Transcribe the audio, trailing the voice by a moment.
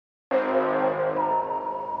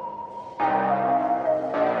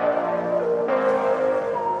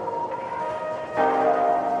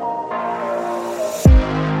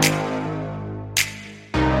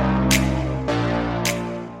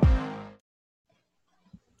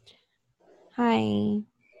Hi.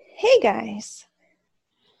 Hey guys,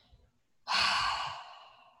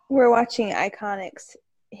 we're watching Iconics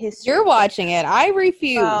history. You're watching it. I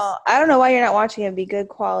refuse. Well, I don't know why you're not watching it. It'd be good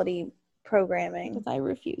quality programming. Because I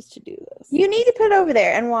refuse to do this. You need to put it over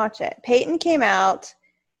there and watch it. Peyton came out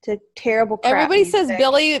to terrible crap Everybody music. says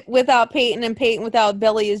Billy without Peyton and Peyton without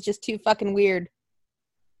Billy is just too fucking weird.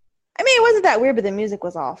 I mean, it wasn't that weird, but the music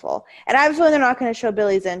was awful. And I was feeling they're not going to show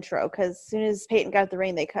Billy's intro because as soon as Peyton got the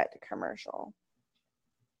ring, they cut to commercial,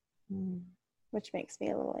 which makes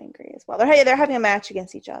me a little angry as well. They're having a match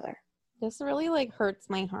against each other. This really hurts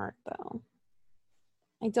my heart though.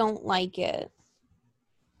 I don't like it.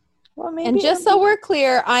 Well, maybe. And just so we're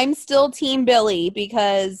clear, I'm still Team Billy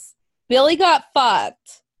because Billy got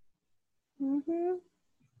fucked. Mm-hmm.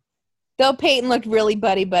 Though Peyton looked really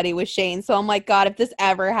buddy with Shane, so I'm like, God, if this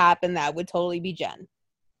ever happened, that would totally be Jen.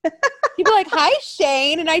 He'd be like, "Hi,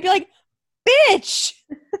 Shane," and I'd be like, "Bitch,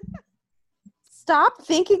 stop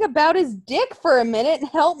thinking about his dick for a minute and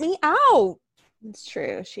help me out." It's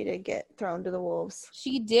true. She did get thrown to the wolves.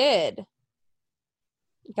 She did,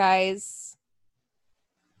 guys.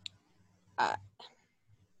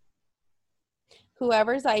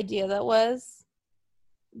 Whoever's idea that was,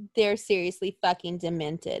 they're seriously fucking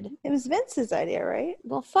demented. It was Vince's idea, right?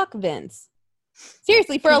 Well, fuck Vince.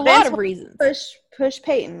 Seriously, for a lot of reasons. Push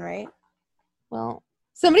Peyton, right? Well,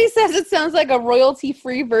 somebody says it sounds like a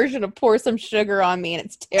royalty-free version of Pour Some Sugar on Me, and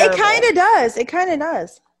it's terrible. It kind of does. It kind of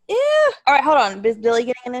does. Yeah. All right, hold on. Is Billy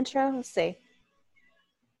getting an intro? Let's see.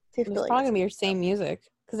 It's probably going to be your same music,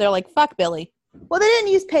 because they're like, fuck Billy. Well, they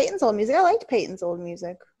didn't use Peyton's old music. I liked Peyton's old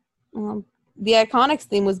music. The Iconics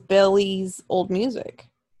theme was Billy's old music.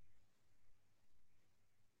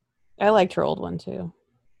 I liked her old one, too.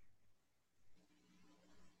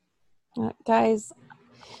 Guys,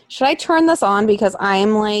 should I turn this on? Because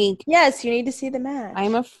I'm like... Yes, you need to see the match.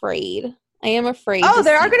 I'm afraid. I am afraid. Oh,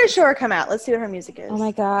 they are going to show her come out. Let's see what her music is. Oh,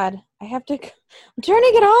 my God. I have to... I'm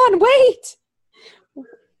turning it on. Wait!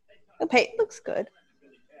 Oh, Peyton looks good.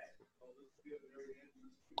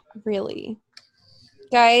 Really?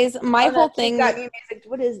 Guys, my whole thing... Got new music.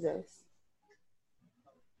 What is this?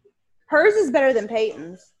 Hers is better than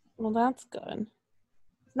Peyton's. Well, that's good.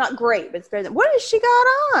 It's not great, but it's better than... What has she got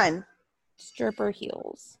on? Stripper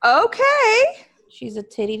heels. Okay. She's a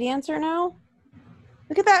titty dancer now?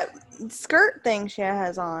 Look at that skirt thing she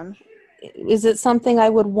has on. Is it something I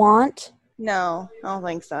would want? No, I don't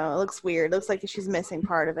think so. It looks weird. It looks like she's missing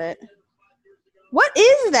part of it. What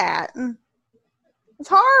is that? It's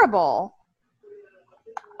horrible.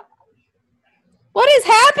 What is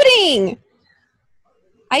happening?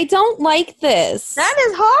 I don't like this. That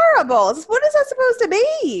is horrible. What is that supposed to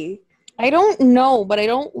be? I don't know, but I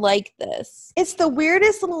don't like this. It's the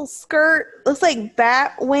weirdest little skirt. Looks like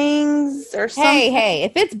bat wings or something. Hey,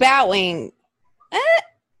 if it's bat wing, I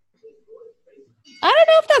don't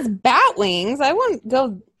know if that's bat wings. I wouldn't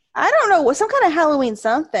go. I don't know. Some kind of Halloween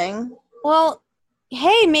something. Well,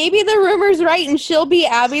 hey, maybe the rumor's right and she'll be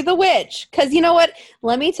Abby the Witch. Because you know what?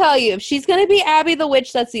 Let me tell you, if she's going to be Abby the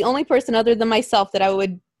Witch, that's the only person other than myself that I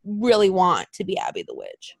would really want to be Abby the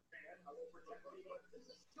Witch.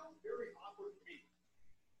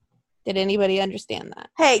 Did anybody understand that?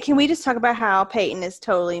 Hey, can we just talk about how Peyton is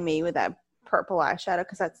totally me with that purple eyeshadow?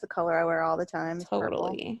 Because that's the color I wear all the time.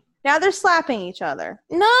 Totally. Purple. Now they're slapping each other.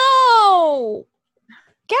 No!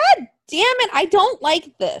 God damn it. I don't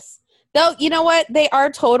like this. Though, you know what? They are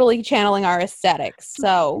totally channeling our aesthetics,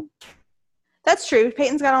 so. That's true.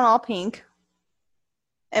 Peyton's got on all pink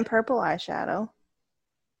and purple eyeshadow.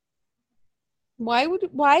 Why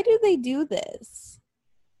do they do this?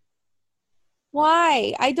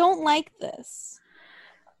 Why? I don't like this.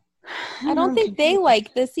 I don't think they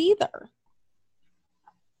like this either.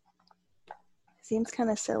 Seems kind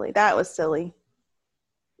of silly. That was silly.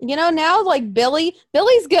 You know, now like Billy's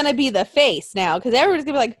gonna be the face now because everybody's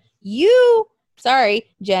gonna be like, sorry,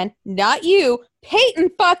 Jen, not you. Peyton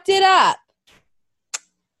fucked it up.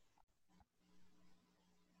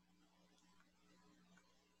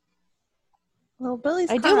 Well, Billy's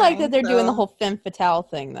I do like that they're doing the whole femme fatale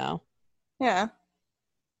thing though. Yeah.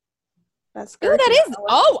 That's good. Ooh, that is.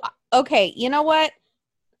 Oh, okay. You know what?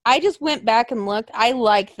 I just went back and looked. I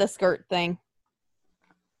like the skirt thing.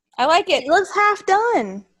 I like it. It looks half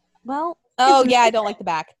done. Well, oh yeah, I don't like the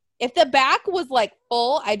back. If the back was like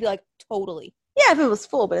full, I'd be like, totally. Yeah, if it was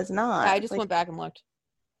full, but it's not. Yeah, I just went back and looked.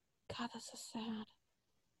 God, that's so sad.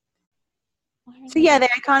 So yeah, the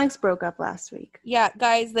Iconics broke up last week. Yeah,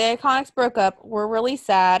 guys, the Iconics broke up. We're really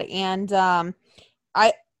sad, and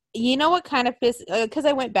you know what kind of pissed? Because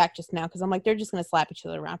I went back just now because I'm like, they're just gonna slap each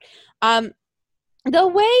other around. The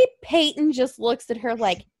way Peyton just looks at her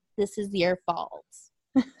like, this is your fault.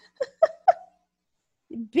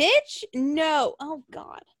 Bitch, no. Oh,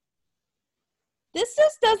 God. This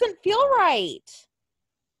just doesn't feel right.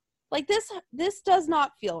 Like, this does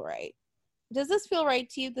not feel right. Does this feel right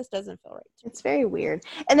to you? This doesn't feel right to me. It's very weird.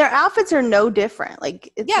 And their outfits are no different.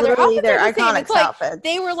 Like, it's Yeah, literally their are the same. iconic It's like, outfits.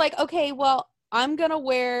 they were like, okay, well, I'm going to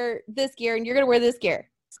wear this gear and you're going to wear this gear.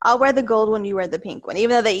 I'll wear the gold one, you wear the pink one,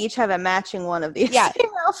 even though they each have a matching one of the same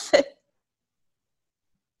outfit.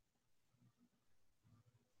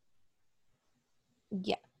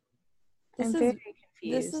 Yeah. I'm very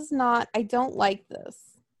confused. This is not, I don't like this.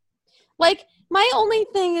 Like, my only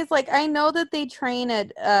thing is, like, I know that they train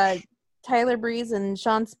at Tyler Breeze and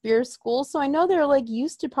Sean Spears school, so I know they're, like,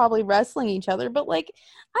 used to probably wrestling each other, but, like,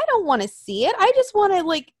 I don't want to see it. I just want to,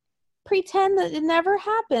 like, pretend that it never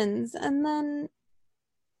happens, and then...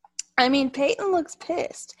 I mean, Peyton looks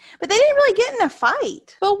pissed, but they didn't really get in a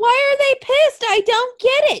fight. But why are they pissed? I don't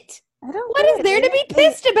get it. I don't What is there to be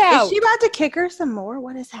pissed about? Is she about to kick her some more?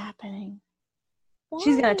 What is happening? Why?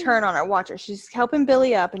 She's going to turn on her. Watch her. She's helping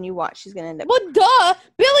Billy up, and you watch. She's going to end up... Well, duh.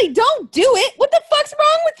 Billy, don't do it. What the fuck's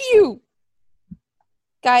wrong with you?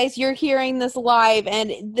 Guys, you're hearing this live,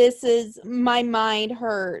 and this is... My mind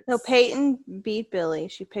hurts. So Peyton beat Billy.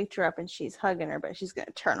 She picked her up, and she's hugging her, but she's going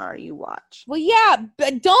to turn on her. You watch. Well, yeah,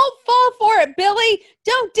 but don't fall for it, Billy.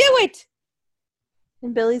 Don't do it.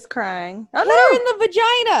 And Billy's crying. Oh, Hit no. her in the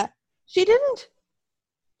vagina. She didn't.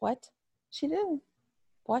 What? She didn't.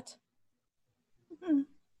 What? Mm-hmm.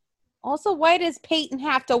 Also, why does Peyton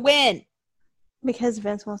have to win? Because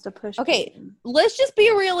Vince wants to push Okay, Peyton. let's just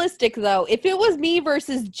be realistic, though. If it was me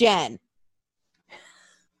versus Jen,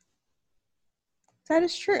 That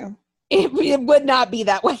is true. it would not be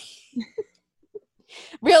that way.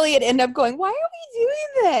 Really, it'd end up going, why are we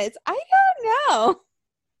doing this? I don't know.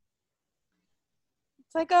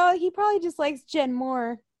 It's like, oh, he probably just likes Jen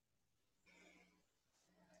more.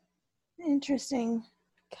 Interesting.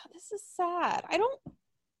 God, this is sad. I'm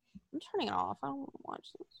turning it off. I don't want to watch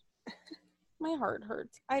this. My heart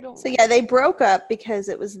hurts. So yeah, they broke up because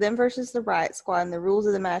it was them versus the Riot Squad, and the rules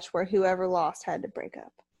of the match were whoever lost had to break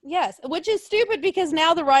up. Yes, which is stupid because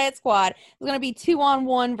now the Riot Squad is going to be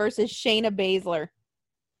 2-on-1 versus Shayna Baszler.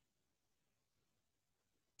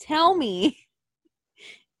 Tell me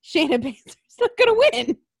Shayna Baszler's not going to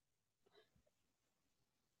win.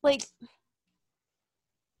 Like,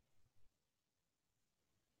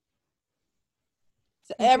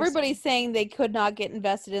 so everybody's saying they could not get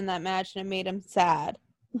invested in that match and it made them sad.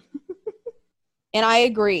 And I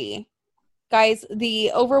agree. Guys,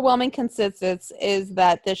 the overwhelming consensus is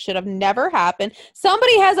that this should have never happened.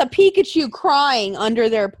 Somebody has a Pikachu crying under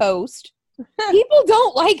their post. People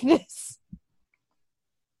don't like this.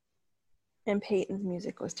 And Peyton's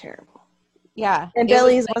music was terrible. Yeah. And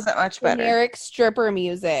Billy's wasn't much better. Generic stripper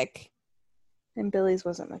music. And Billy's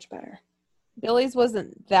wasn't much better. Billy's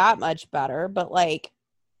wasn't that much better, but like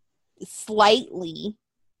slightly.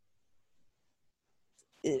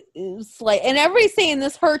 And everybody's saying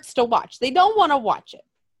this hurts to watch. They don't want to watch it.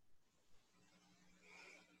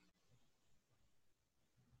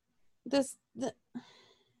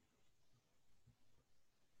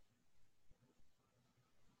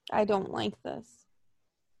 I don't like this.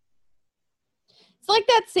 It's like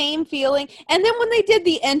that same feeling. And then when they did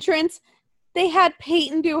the entrance, they had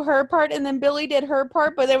Peyton do her part and then Billy did her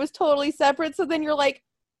part, but it was totally separate. So then you're like,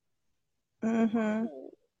 mm-hmm.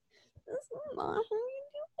 This is not how you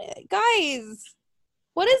do it. Guys,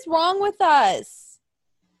 what is wrong with us?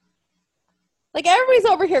 Like, everybody's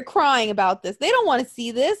over here crying about this. They don't want to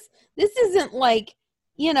see this. This isn't like,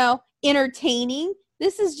 entertaining.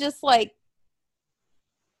 This is just like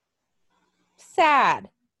sad.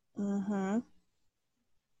 Mm-hmm.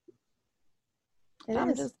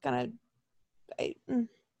 I'm just gonna.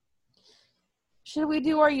 Should we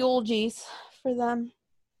do our eulogies for them?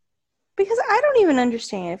 Because I don't even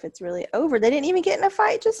understand if it's really over. They didn't even get in a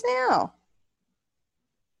fight just now.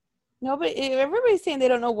 Nobody. Everybody's saying they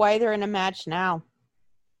don't know why they're in a match now,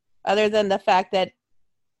 other than the fact that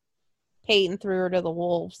Peyton threw her to the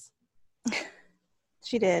wolves.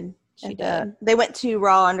 She did. She did. They went to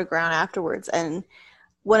Raw Underground afterwards, and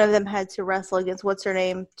one of them had to wrestle against what's her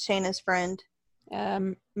name, Shayna's friend.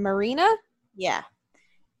 Marina? Yeah.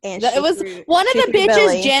 And it was one of the bitches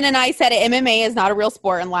Billy. Jen and I said MMA is not a real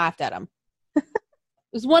sport and laughed at him. It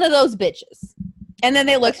was one of those bitches. And then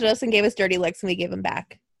they looked at us and gave us dirty looks and we gave them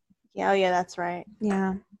back. Yeah, oh yeah, that's right.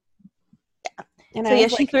 Yeah. And so yeah,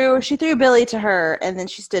 she threw Billy to her and then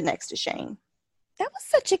she stood next to Shane. That was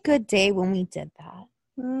such a good day when we did that.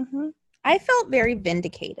 Mm-hmm. I felt very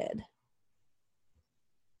vindicated.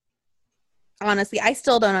 Honestly, I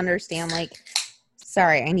still don't understand, like,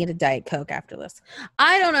 Sorry, I need a Diet Coke after this.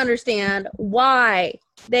 I don't understand why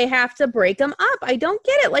they have to break them up. I don't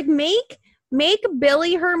get it. Like, make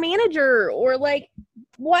Billy her manager, or like,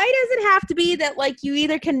 why does it have to be that like you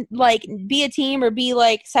either can like be a team or be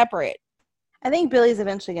like separate? I think Billy's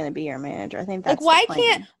eventually going to be your manager. I think that's like the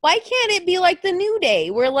plan. why can't it be like the New Day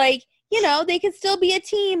where like, you know, they can still be a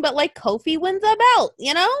team, but like Kofi wins a belt,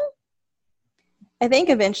 you know? I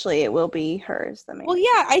think eventually it will be hers. The manager. Well,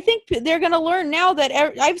 yeah, I think they're going to learn now that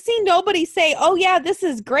I've seen nobody say, oh yeah, this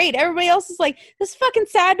is great. Everybody else is like, this is fucking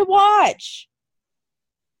sad to watch.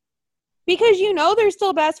 Because you know they're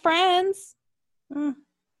still best friends.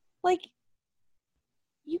 Like,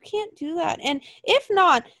 you can't do that. And if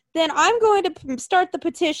not, then I'm going to start the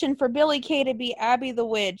petition for Billie Kay to be Abby the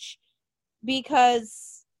Witch,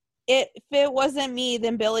 because if it wasn't me,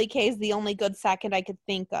 then Billie Kay is the only good second I could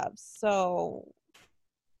think of. So,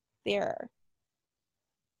 there.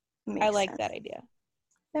 I like that idea.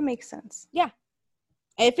 That makes sense. Yeah.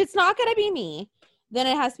 If it's not going to be me, then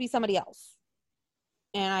it has to be somebody else.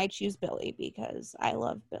 And I choose Billy because I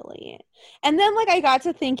love Billy. And then, like, I got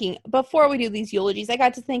to thinking, before we do these eulogies, I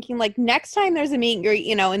got to thinking, like, next time there's a meet and greet,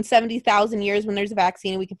 you know, in 70,000 years when there's a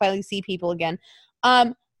vaccine and we can finally see people again,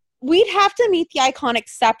 we'd have to meet the Iconics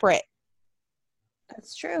separate.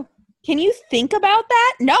 That's true. Can you think about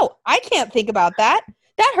that? No, I can't think about that.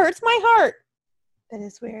 That hurts my heart. That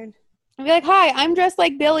is weird. I'd be like, hi, I'm dressed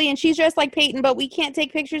like Billy and she's dressed like Peyton, but we can't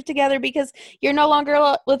take pictures together because you're no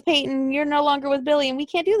longer with Peyton, you're no longer with Billy, and we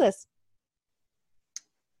can't do this.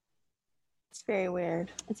 It's very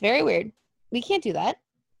weird. It's very weird. We can't do that.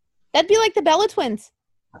 That'd be like the Bella Twins.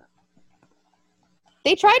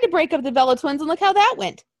 They tried to break up the Bella Twins, and look how that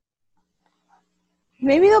went.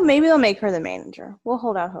 Maybe they'll make her the manager. We'll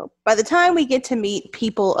hold out hope. By the time we get to meet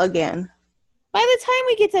people again.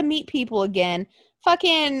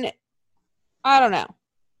 Fucking, I don't know.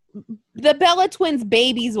 The Bella Twins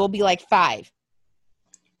babies will be like 5.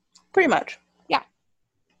 Pretty much. Yeah.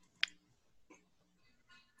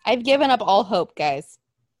 I've given up all hope, guys.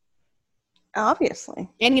 Obviously.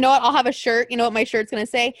 And you know what? I'll have a shirt. You know what my shirt's going to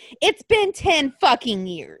say? It's been 10 fucking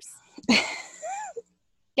years.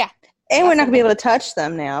 Yeah. And we're not going to be able to touch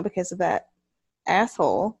them now because of that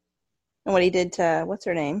asshole and what he did to, what's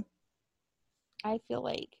her name? I feel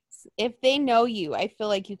like if they know you, I feel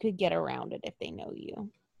like you could get around it if they know you.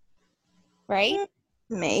 Right?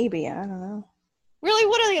 Maybe. I don't know. Really?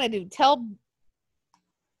 What are they going to do? Tell,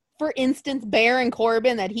 for instance, Baron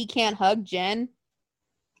Corbin that he can't hug Jen?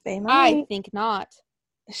 They might. I think not.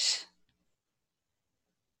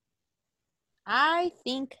 I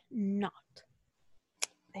think not.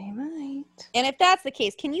 They might. And if that's the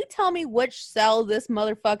case, can you tell me which cell this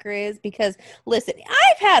motherfucker is? Because, listen,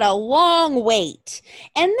 I've had a long wait.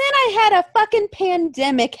 And then I had a fucking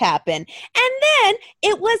pandemic happen. And then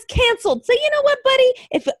it was canceled. So you know what, buddy?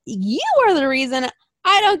 If you are the reason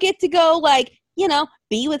I don't get to go, like, you know,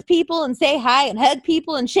 be with people and say hi and hug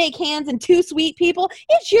people and shake hands and 2 sweet people,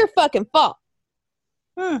 it's your fucking fault.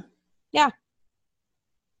 Yeah.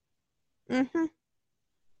 Mm-hmm.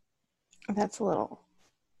 That's a little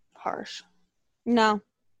harsh. No.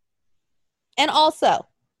 And also,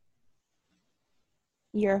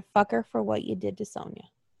 you're a fucker for what you did to Sonya.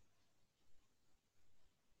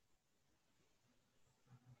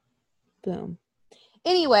 Boom.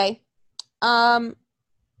 Anyway,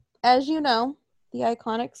 as you know, the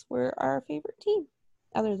Iconics were our favorite team,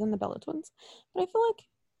 other than the Bella Twins. But I feel like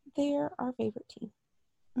they're our favorite team.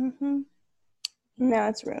 Mm-hmm. Now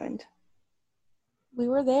it's ruined. We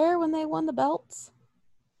were there when they won the belts.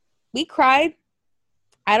 We cried.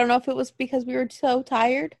 I don't know if it was because we were so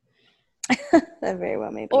tired. That very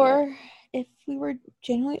well may be. Or if we were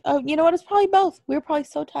genuinely... Oh, you know what? It's probably both. We were probably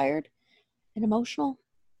so tired and emotional.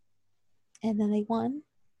 And then they won.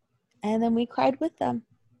 And then we cried with them.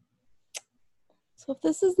 So if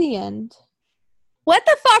this is the end... What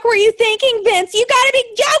the fuck were you thinking, Vince? You gotta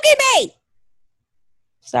be joking me!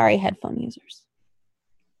 Sorry, headphone users.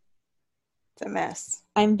 It's a mess.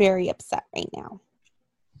 I'm very upset right now.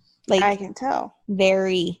 Like, I can tell.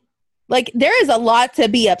 Very. Like, there is a lot to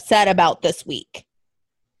be upset about this week.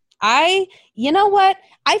 You know what?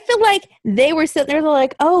 I feel like they were sitting there, they're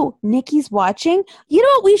like, oh, Nikki's watching? You know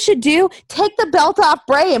what we should do? Take the belt off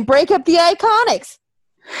Bray and break up the Iconics.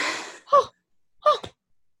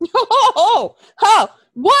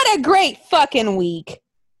 What a great fucking week.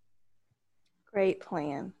 Great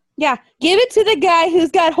plan. Yeah, give it to the guy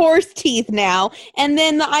who's got horse teeth now, and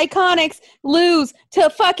then the Iconics lose to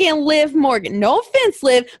fucking Liv Morgan. No offense,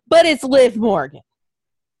 Liv, but it's Liv Morgan.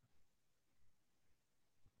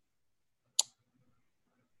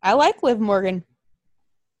 I like Liv Morgan.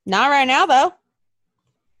 Not right now, though.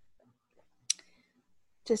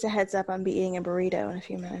 Just a heads up, I'm be eating a burrito in a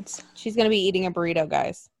few minutes. She's going to be eating a burrito,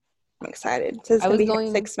 guys. I'm excited. It says it's going to be here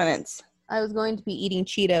in 6 minutes. I was going to be eating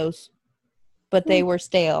Cheetos, but they were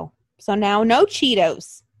stale. So now no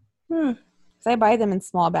Cheetos. Because I buy them in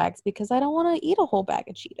small bags because I don't want to eat a whole bag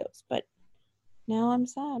of Cheetos. But now I'm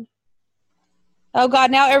sad. Oh,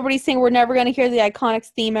 God. Now everybody's saying we're never going to hear the Iconics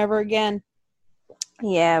theme ever again.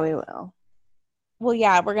 Yeah, we will. Well,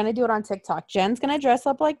 yeah, we're going to do it on TikTok. Jen's going to dress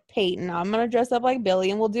up like Peyton. I'm going to dress up like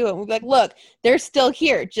Billy, and we'll do it. We'll be like, look, they're still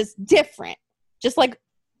here, just different. Just like,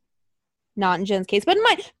 not in Jen's case, but in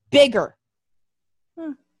mine, bigger.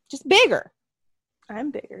 Just bigger.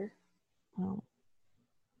 I'm bigger. Oh.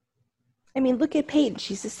 I mean, look at Peyton.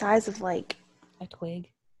 She's the size of, like, a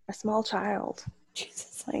twig. A small child.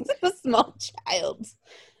 Jesus, like a small child.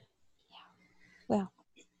 Yeah. Well,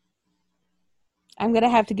 I'm going to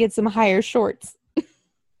have to get some higher shorts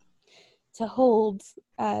to hold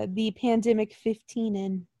the Pandemic 15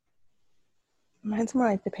 in. Mine's more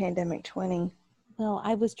like the Pandemic 20. Well,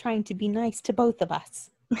 I was trying to be nice to both of us.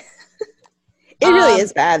 It really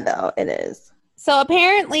is bad, though. It is. So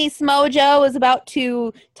apparently Smojo is about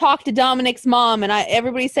to talk to Dominic's mom, and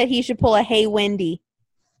everybody said he should pull a Hey Wendy.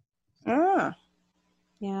 Yeah,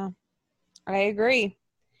 I agree.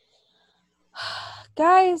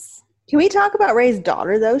 Guys. Can we talk about Ray's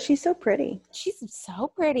daughter, though? She's so pretty. She's so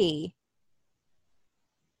pretty.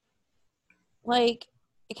 Like,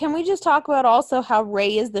 can we just talk about also how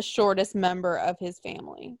Ray is the shortest member of his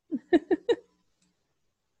family?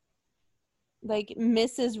 Like,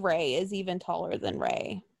 Mrs. Ray is even taller than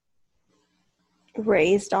Ray.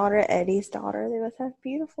 Ray's daughter, Eddie's daughter, they both have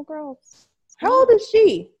beautiful girls. How old is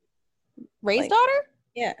she? Ray's daughter?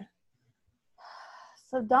 Yeah.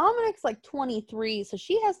 So Dominic's like 23, so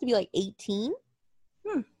she has to be like 18?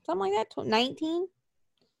 Something like that? 19?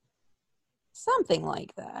 Something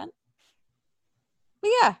like that.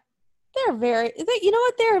 But yeah, they're you know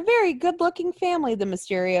what? They're a very good-looking family, the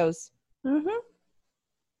Mysterios.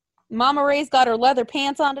 Mama Ray's got her leather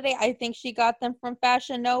pants on today. I think she got them from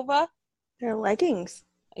Fashion Nova. They're leggings.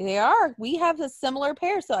 They are. We have a similar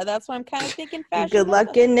pair, so that's why I'm kind of thinking Fashion Good Nova.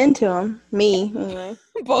 luck getting into them. Me, anyway.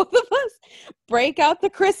 Both of us. Break out the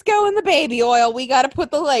Crisco and the baby oil. We got to put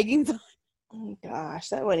the leggings on. Oh, gosh,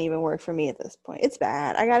 that wouldn't even work for me at this point. It's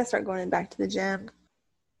bad. I got to start going back to the gym.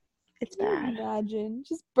 It's bad. Imagine.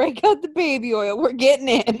 Just break out the baby oil. We're getting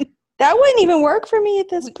in. That wouldn't even work for me at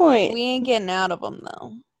this point. We ain't getting out of them,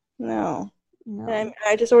 though. No. And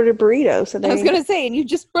I just ordered burritos. So I was going to say, and you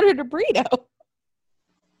just ordered a burrito.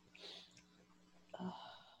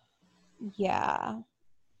 Yeah.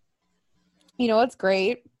 You know what's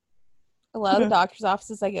great? A lot of the doctor's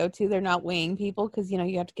offices I go to, they're not weighing people because, you know,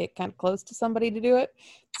 you have to get kind of close to somebody to do it.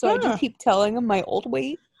 So I just keep telling them my old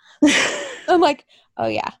weight. I'm like, oh,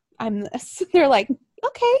 yeah, I'm this. They're like,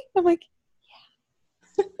 okay. I'm like,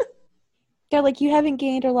 yeah. They're like, you haven't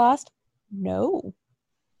gained or lost? No.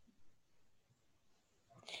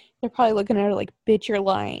 They're probably looking at her like, bitch, you're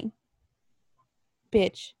lying.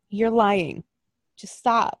 Bitch, you're lying. Just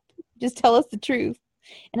stop. Just tell us the truth.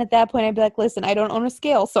 And at that point, I'd be like, listen, I don't own a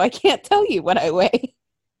scale, so I can't tell you what I weigh.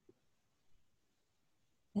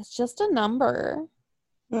 It's just a number.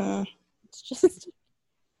 It's just...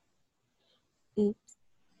 Oops.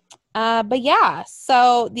 But yeah,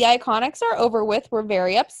 so the Iconics are over with. We're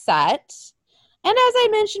very upset. And as I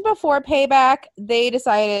mentioned before, Payback, they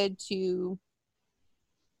decided to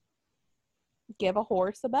give a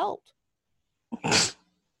horse a belt.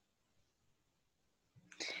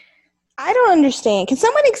 I don't understand. Can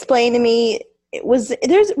someone explain to me, was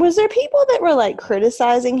there people that were like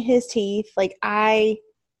criticizing his teeth? Like I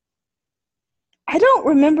don't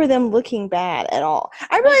remember them looking bad at all.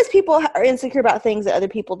 I realize people are insecure about things that other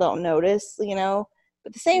people don't notice, you know,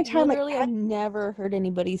 but at the same time, literally, I've never heard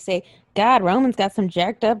anybody say, God, Roman's got some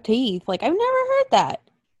jacked up teeth. Like, I've never heard that.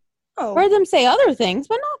 Oh. Heard them say other things,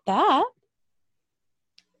 but not that.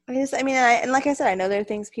 And like I said, I know there are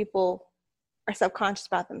things people are subconscious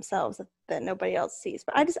about themselves that nobody else sees,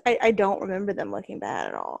 but I don't remember them looking bad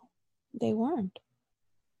at all. They weren't.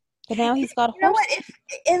 But now he's got a horse. You know what?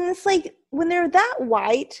 And it's like when they're that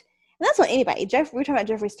white, and that's what anybody. We were talking about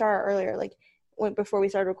Jeffree Star earlier, like before we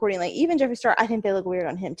started recording. Like even Jeffree Star, I think they look weird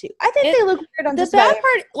on him too. I think they look weird on the bad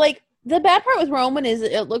part. Like the bad part with Roman is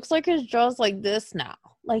it looks like his jaw's like this now.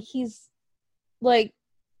 Like he's like.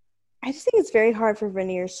 I just think it's very hard for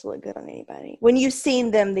veneers to look good on anybody when you've seen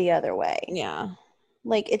them the other way. Yeah.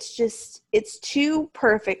 Like, it's too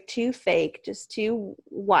perfect, too fake, just too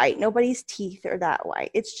white. Nobody's teeth are that white.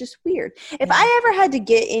 It's just weird. If I ever had to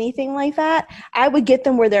get anything like that, I would get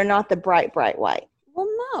them where they're not the bright, bright white. Well,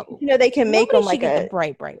 no. You know, they can make them like the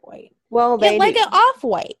bright, bright white. Well, Get like an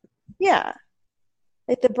off-white. Yeah.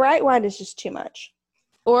 Like the bright white is just too much.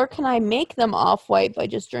 Or can I make them off-white by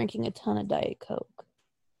just drinking a ton of Diet Coke?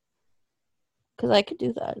 Because I could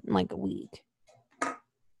do that in like a week.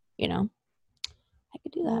 You know? I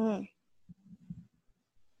could do that.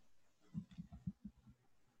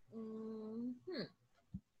 Mm-hmm.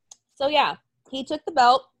 So yeah, he took the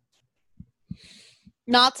belt.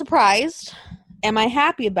 Not surprised. Am I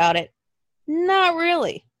happy about it? Not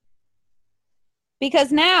really.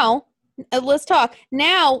 Because now, let's talk.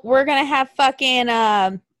 Now we're gonna have fucking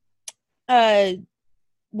one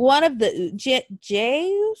of the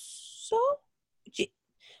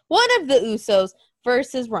one of the Usos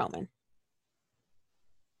versus Roman.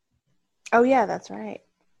 Oh yeah, that's right.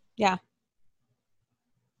 Yeah.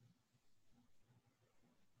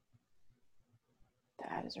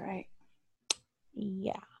 That is right.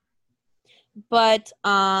 Yeah. But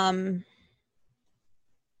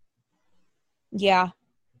yeah.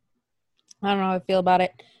 I don't know how I feel about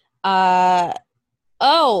it.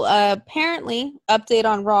 Apparently, update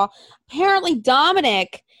on Raw. Apparently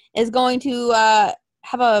Dominic is going to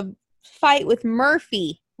have a fight with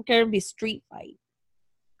Murphy. It's going to be a street fight.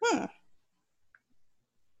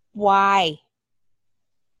 Why?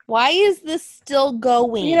 Why is this still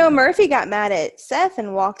going? You know, Murphy got mad at Seth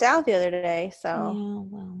and walked out the other day, so. Yeah,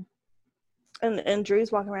 well. And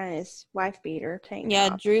Drew's walking around in his wife beater tank top. Yeah,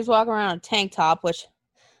 Drew's walking around in a tank top, which,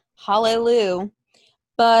 hallelujah.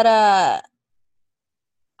 But,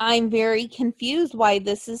 I'm very confused why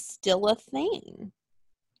this is still a thing.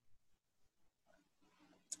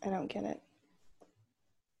 I don't get it.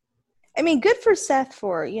 I mean, good for Seth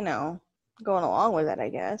for, you know, going along with it, I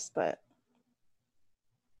guess, but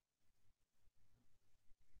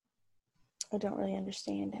I don't really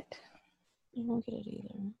understand it. I don't get it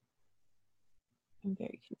either. I'm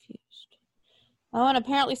very confused. Oh, and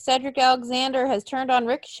apparently Cedric Alexander has turned on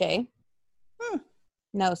Ricochet.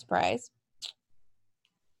 No surprise.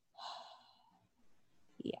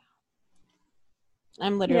 Yeah.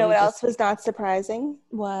 I'm literally. You know what else was not surprising?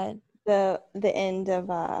 What? The end of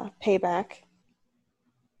Payback.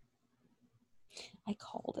 I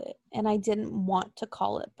called it, and I didn't want to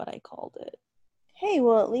call it, but I called it. Hey,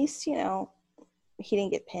 well, at least, you know, he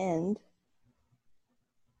didn't get pinned.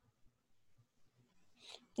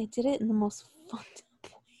 They did it in the most fun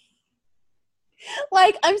way.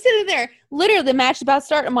 Like, I'm sitting there, literally, the match is about to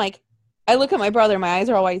start. I'm like, I look at my brother, my eyes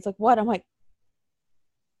are all wide. He's like, what? I'm like,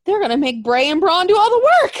 they're going to make Bray and Braun do all the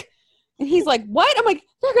work. And he's like, what? I'm like,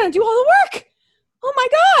 they're going to do all the work. Oh my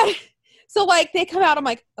God. So, like, they come out. I'm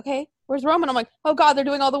like, okay, where's Roman? I'm like, oh God, they're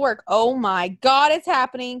doing all the work. Oh my God, it's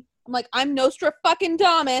happening. I'm like, I'm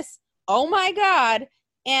Nostradamus. Oh my God.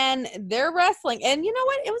 And they're wrestling. And you know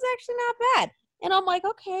what? It was actually not bad. And I'm like,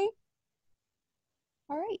 okay.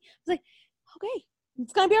 All right. I was like, okay,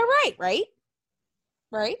 it's going to be all right, right?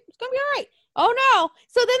 Right? It's going to be all right. Oh no.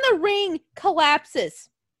 So then the ring collapses.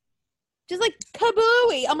 Just like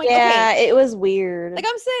kabooey. I'm like, yeah, okay. It was weird. Like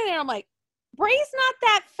I'm sitting there, I'm like, Bray's not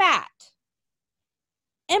that fat.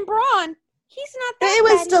 And Braun, he's not that It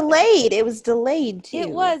was fat delayed. either. It was delayed too. It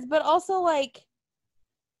was, but also like,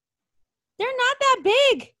 they're not that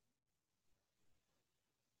big.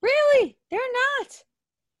 Really, they're not.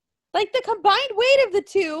 Like the combined weight of the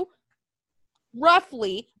two,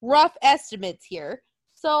 rough estimates here.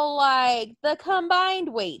 So like the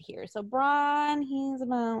combined weight here. So Braun, he's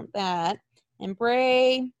about that. And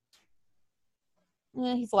Bray,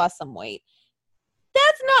 he's lost some weight.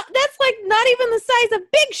 That's like not even the size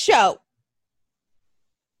of Big Show.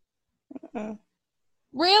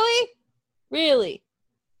 Really? Really?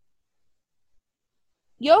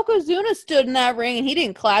 Yokozuna stood in that ring and he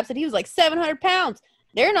didn't collapse it. He was like 700 pounds.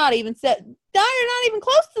 They're not even close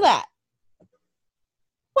to that.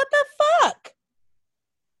 What the fuck?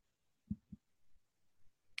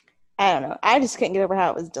 I don't know. I just couldn't get over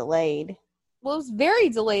how it was delayed. Well, it was very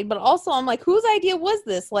delayed, but also I'm like, whose idea was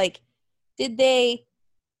this? Like, were they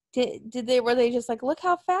just like, look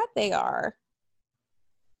how fat they are?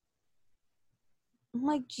 I'm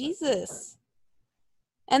like, Jesus.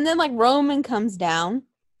 And then like Roman comes down.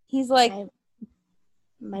 He's like,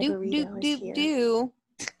 do.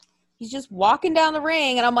 He's just walking down the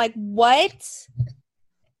ring, and I'm like, what?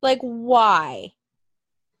 Like, why?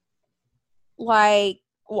 Like,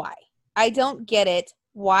 why? I don't get it.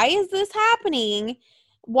 Why is this happening?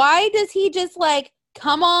 Why does he just like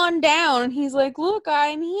come on down? And he's like, look,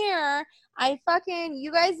 I'm here.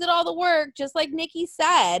 You guys did all the work, just like Nikki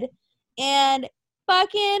said, and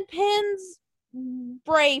fucking pins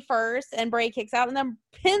Bray first, and Bray kicks out, and then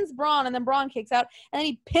pins Braun, and then Braun kicks out, and then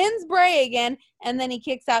he pins Bray again, and then he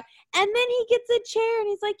kicks out, and then he gets a chair, and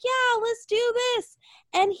he's like, yeah, let's do this.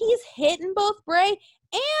 And he's hitting both Bray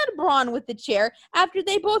and Braun with the chair after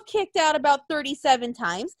they both kicked out about 37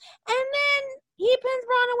 times, and then he pins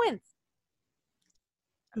Braun and wins.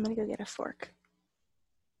 I'm going to go get a fork.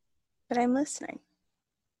 But I'm listening.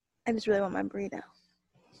 I just really want my burrito.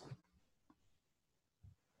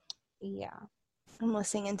 Yeah. I'm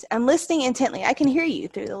listening intently. I can hear you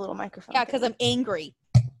through the little microphone. Yeah, because I'm angry.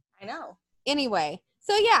 I know. Anyway,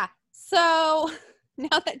 so yeah. So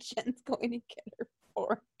now that Jen's going to get her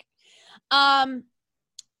fork.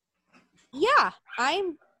 Yeah,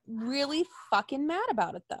 I'm really fucking mad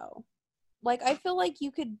about it though. Like, I feel like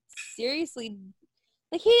you could seriously,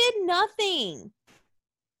 like, he did nothing.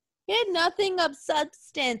 He had nothing of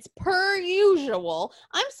substance, per usual.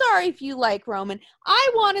 I'm sorry if you like Roman.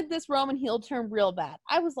 I wanted this Roman heel turn real bad.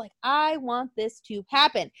 I was like, I want this to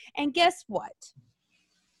happen. And guess what?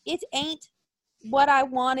 It ain't what I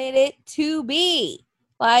wanted it to be.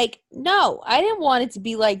 Like, no, I didn't want it to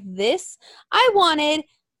be like this. I wanted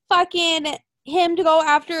fucking him to go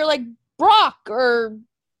after, like, Brock or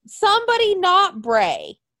somebody not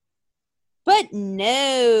Bray. But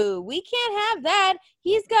no, we can't have that.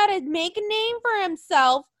 He's got to make a name for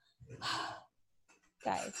himself.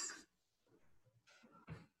 Guys,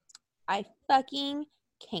 I fucking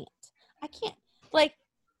can't. I can't. Like,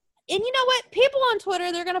 and you know what? People on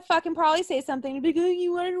Twitter, they're going to fucking probably say something. Like, oh,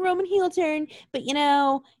 you wanted a Roman heel turn, but you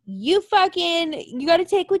know, you got to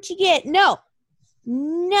take what you get. No,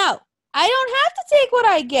 I don't have to take what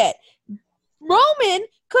I get. Roman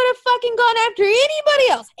could have fucking gone after anybody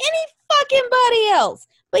else,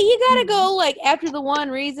 but you gotta go, like, after the one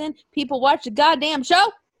reason people watch the goddamn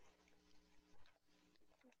show.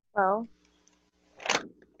 Well,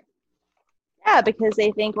 yeah, because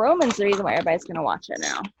they think Roman's the reason why everybody's gonna watch it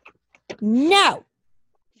now. No.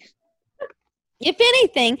 If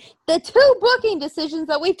anything, the two booking decisions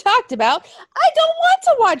that we've talked about, I don't want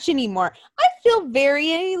to watch anymore. I feel very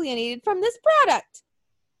alienated from this product.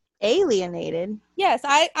 Alienated? Yes,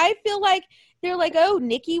 I feel like they're like, oh,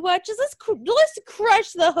 Nikki watches. Let's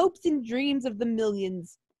crush the hopes and dreams of the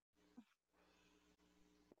millions.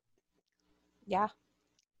 Yeah.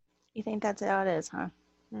 You think that's how it is, huh?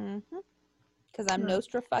 Mm-hmm. Because I'm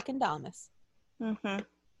Nostra fucking Damus. Mm-hmm.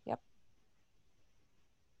 Yep.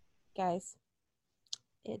 Guys,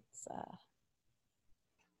 it's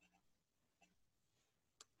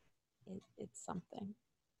it's something.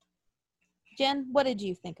 Jen, what did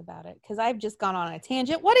you think about it? Because I've just gone on a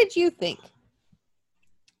tangent. What did you think?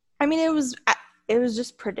 I mean, it was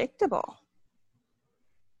just predictable.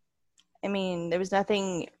 I mean, there was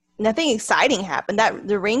nothing exciting happened. That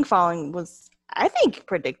the ring falling was, I think,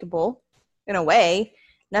 predictable in a way.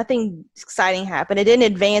 Nothing exciting happened. It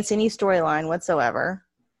didn't advance any storyline whatsoever.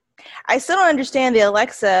 I still don't understand the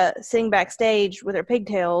Alexa sitting backstage with her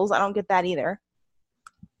pigtails. I don't get that either.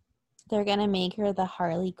 They're gonna make her the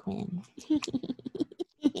Harley Quinn.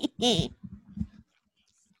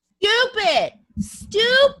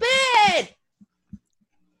 Stupid!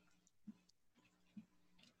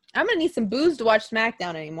 I'm gonna need some booze to watch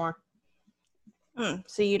SmackDown anymore.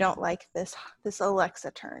 So you don't like this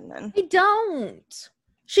Alexa turn then? I don't.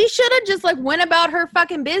 She should have just, like, went about her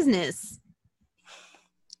fucking business.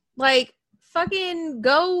 Like, fucking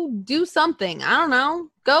go do something. I don't know.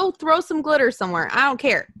 Go throw some glitter somewhere. I don't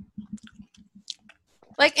care.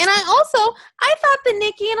 Like, and I thought the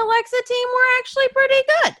Nikki and Alexa team were actually pretty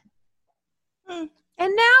good.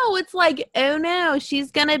 And now it's like, oh no,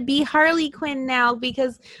 she's gonna be Harley Quinn now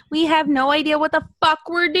because we have no idea what the fuck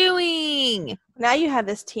we're doing. Now you have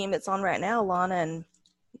this team that's on right now, Lana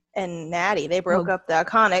and Natty. They broke up the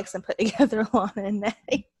Iconics and put together Lana and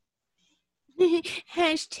Natty.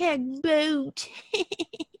 Hashtag boot.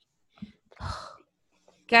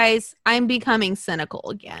 Guys, I'm becoming cynical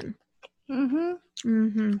again.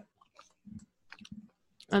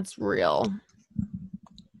 That's real.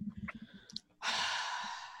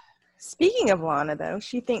 Speaking of Lana, though,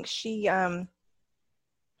 she thinks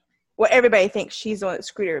everybody thinks she's the one that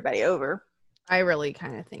screwed everybody over. I really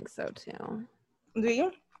kind of think so, too. Do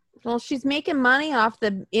you? Well, she's making money off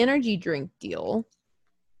the energy drink deal.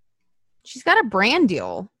 She's got a brand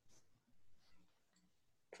deal.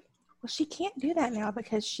 Well, she can't do that now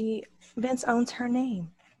because Vince owns her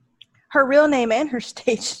name. Her real name and her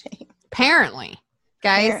stage name. Apparently.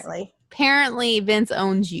 Guys. Apparently Vince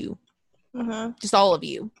owns you. Just all of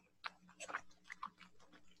you.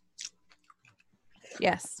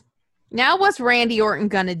 Yes. Now what's Randy Orton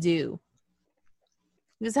gonna do?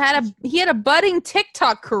 He had a budding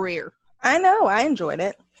TikTok career. I know. I enjoyed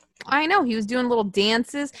it. I know. He was doing little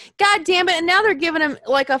dances. God damn it. And now they're giving him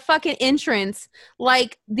like a fucking entrance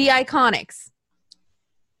like the Iconics.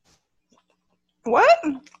 What?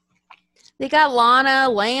 They got Lana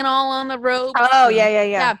laying all on the ropes. Oh,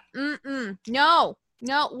 yeah. No.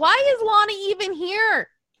 Why is Lana even here?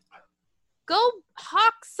 Go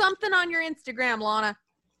hawk something on your Instagram, Lana.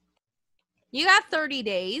 You got 30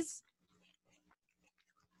 days.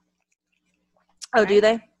 Oh, right? Do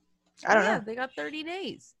they? I don't know. They got 30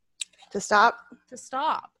 days. To stop? To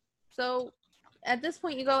stop. So at this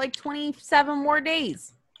point, you got like 27 more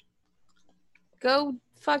days. Go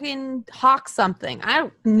fucking hawk something. I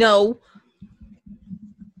don't know.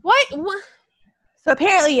 What? So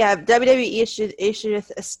apparently, yeah, WWE issued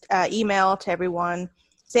an email to everyone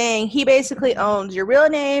saying he basically owns your real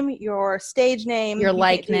name, your stage name, your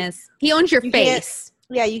likeness. He owns your face.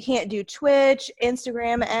 Yeah, you can't do Twitch,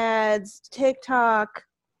 Instagram ads, TikTok,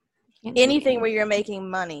 anything where you're making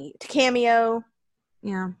money. Cameo.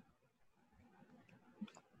 Yeah.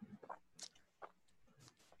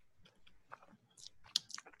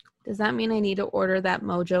 Does that mean I need to order that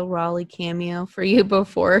Mojo Rawley cameo for you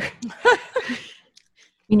before? I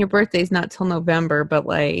mean, your birthday's not till November, but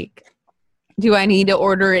like, do I need to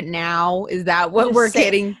order it now? Is that what we're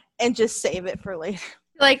getting? And just save it for later.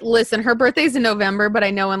 Like, listen, her birthday's in November, but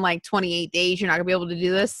I know in like 28 days you're not going to be able to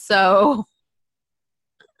do this, so.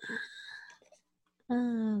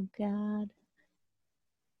 Oh, God.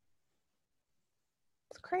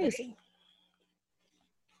 It's crazy.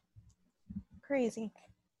 Crazy.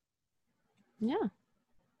 Yeah.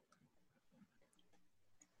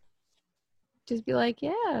 Just be like,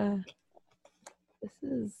 yeah, this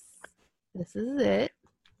is it.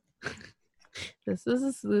 This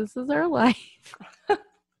is our life.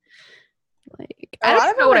 Like, I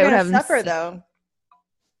don't know what I would have suffer though.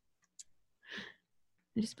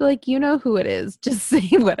 Just be like, you know who it is. Just say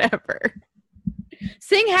whatever.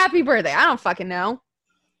 Sing happy birthday. I don't fucking know.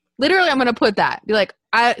 Literally, I'm gonna put that. Be like,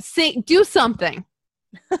 do something.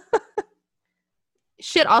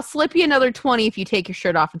 Shit, I'll slip you another 20 if you take your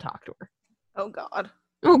shirt off and talk to her. Oh, God.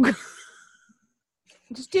 Oh, God.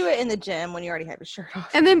 Just do it in the gym when you already have your shirt off.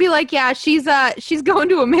 And then be like, yeah, she's going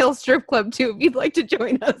to a male strip club, too, if you'd like to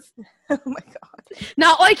join us. Oh, my God.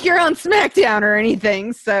 Not like you're on SmackDown or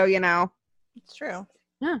anything, so, you know. It's true.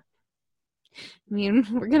 Yeah. I mean,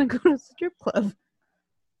 we're going to go to a strip club.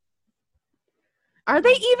 Are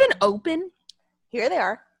they even open? Here they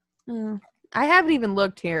are. I haven't even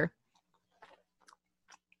looked here.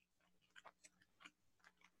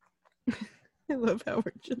 I love how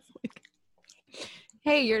we're just like,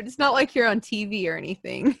 hey, it's not like you're on TV or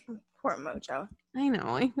anything. Poor Mojo. I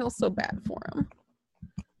know. I feel so bad for him.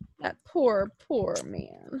 That poor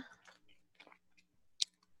man.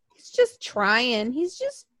 He's just trying. He's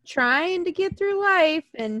just trying to get through life.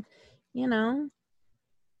 And, you know,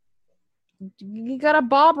 you got a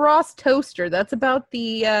Bob Ross toaster. That's about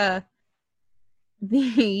the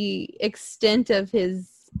extent of his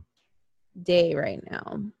day right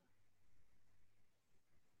now.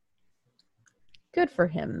 Good for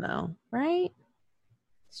him, though, right?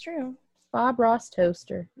 It's true. Bob Ross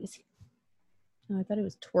toaster. Oh, I thought he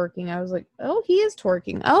was twerking. I was like, oh, he is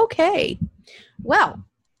twerking. Okay. Well,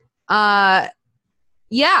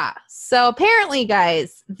 yeah. So apparently,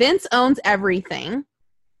 guys, Vince owns everything,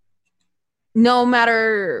 no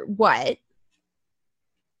matter what.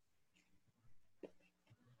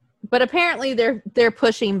 But apparently, they're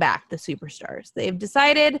pushing back the superstars. They've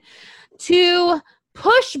decided to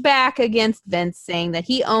push back against Vince, saying that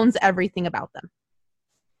he owns everything about them.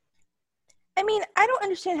 I mean, I don't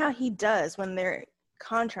understand how he does when they're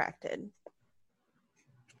contracted.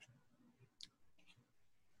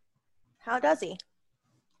 How does he?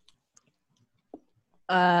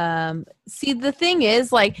 See, the thing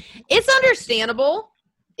is, like, it's understandable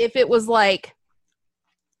if it was like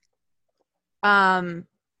Vince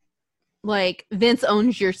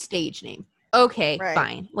owns your stage name. Okay, right.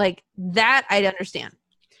 Fine. Like, that I'd understand.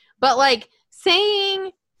 But, like,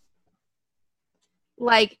 saying,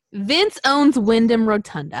 like, Vince owns Wyndham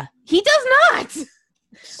Rotunda. He does not!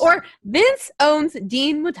 Or Vince owns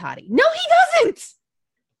Dean Muhtadi. No, he doesn't!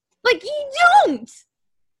 Like, you don't!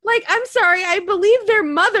 Like, I'm sorry, I believe their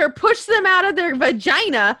mother pushed them out of their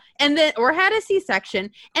vagina or had a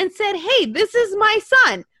C-section and said, hey, this is my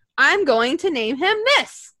son. I'm going to name him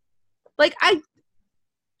this. Like,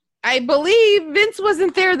 I believe Vince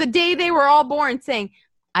wasn't there the day they were all born saying,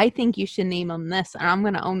 I think you should name them this, and I'm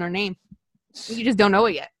going to own their name. You just don't know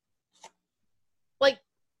it yet. Like,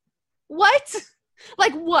 what?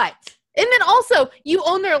 Like, what? And then also, you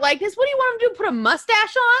own their likeness. What do you want them to do? Put a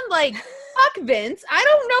mustache on? Like, Fuck Vince. I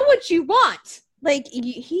don't know what you want. Like,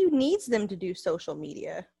 he needs them to do social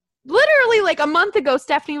media. Literally, like a month ago,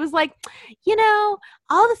 Stephanie was like, all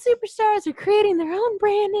the superstars are creating their own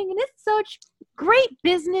branding, and it's such great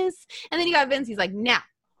business. And then you got Vince. He's like, nah.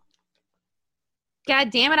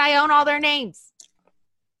 God damn it, I own all their names.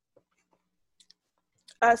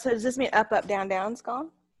 So does this mean up, up, down, down's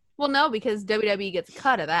gone? Well, no, because WWE gets a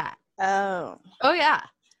cut of that. Oh. Oh, yeah.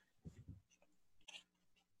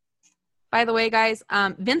 By the way, guys,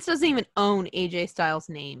 Vince doesn't even own AJ Styles'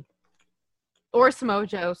 name. Or Samoa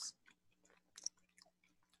Joe's.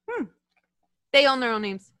 They own their own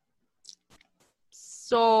names.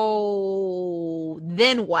 So,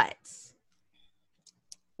 then what?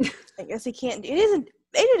 I guess he can't. AJ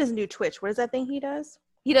doesn't do Twitch. What is that thing he does?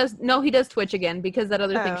 He does Twitch again because that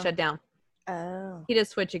other thing shut down. Oh. He does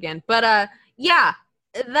Twitch again. But, yeah,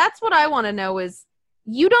 that's what I want to know is,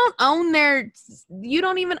 you don't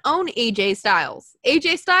even own AJ Styles.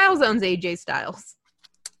 AJ Styles owns AJ Styles.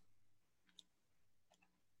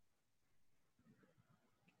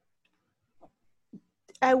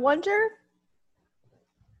 I wonder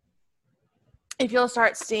if you'll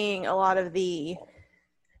start seeing a lot of the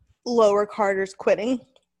lower carders quitting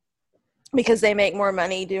because they make more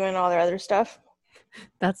money doing all their other stuff.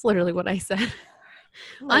 That's literally what I said.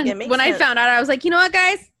 Like, when I found out, I was like, you know what,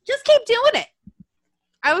 guys? Just keep doing it.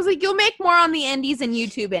 I was like, you'll make more on the indies and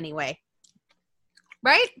YouTube anyway.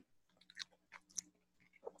 Right?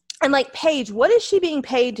 And like Paige, what is she being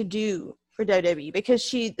paid to do for WWE? Because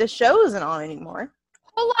the show isn't on anymore. A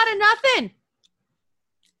whole lot of nothing.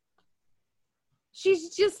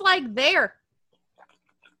 She's just like there.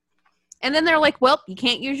 And then they're like, well, you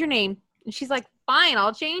can't use your name. And she's like, fine,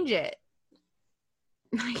 I'll change it.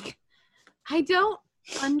 Like, I don't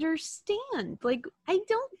understand. Like, I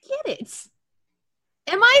don't get it.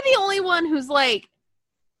 Am I the only one who's like,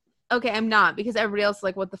 okay, I'm not, because everybody else is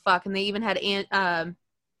like, what the fuck? And they even had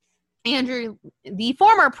Andrew, the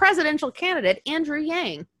former presidential candidate, Andrew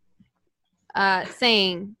Yang,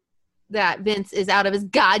 saying that Vince is out of his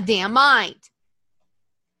goddamn mind.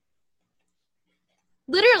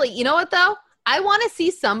 Literally, you know what, though? I want to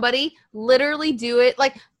see somebody literally do it.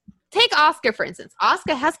 Like, take Asuka, for instance.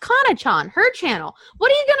 Asuka has Kana-chan, her channel.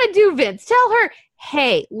 What are you going to do, Vince? Tell her,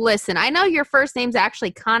 hey, listen, I know your first name's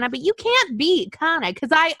actually Kana, but you can't beat Kana because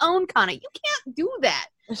I own Kana. You can't do that.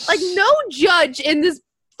 Like, no judge in this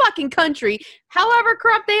fucking country, however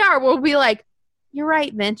corrupt they are, will be like, you're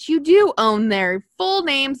right, Vince. You do own their full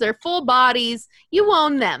names, their full bodies. You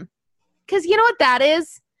own them. Because you know what that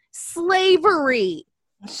is? Slavery.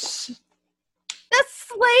 That's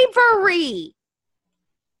slavery.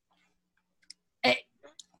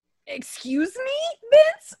 Excuse me,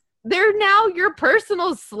 Vince? They're now your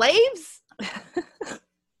personal slaves?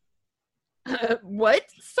 What,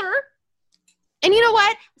 sir? And you know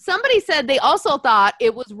what? Somebody said they also thought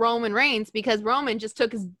it was Roman Reigns because Roman just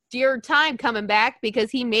took his dear time coming back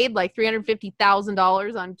because he made like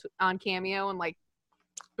 $350,000 on Cameo in like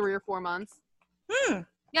 3 or 4 months.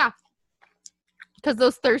 Yeah. Because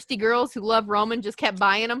those thirsty girls who love Roman just kept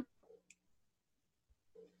buying him.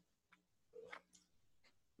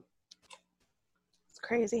 It's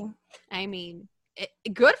crazy. I mean,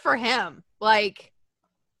 good for him. Like,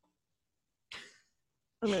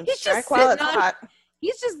 I mean, he's just strike while it's sitting on- hot.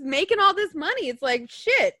 he's just making all this money. It's like,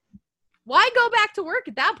 shit. Why go back to work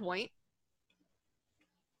at that point?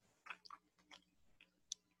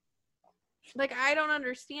 Like, I don't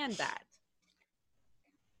understand that.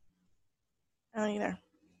 I don't either.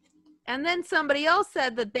 And then somebody else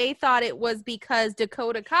said that they thought it was because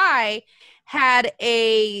Dakota Kai had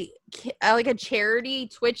a charity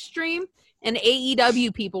Twitch stream and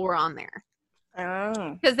AEW people were on there.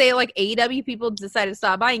 Oh. Because AEW people decided to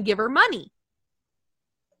stop by and give her money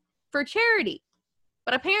for charity.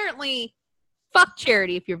 But apparently, fuck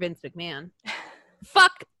charity if you're Vince McMahon.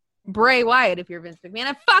 Fuck Bray Wyatt if you're Vince McMahon.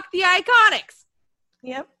 And fuck the Iconics.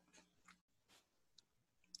 Yep.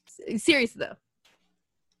 Seriously, though.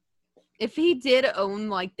 If he did own,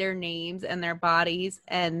 like, their names and their bodies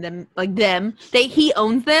and he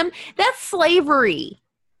owns them, that's slavery.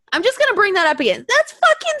 I'm just going to bring that up again. That's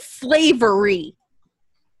fucking slavery.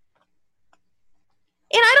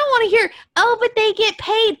 And I don't want to hear, oh, but they get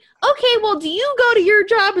paid. Okay, well, do you go to your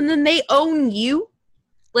job and then they own you?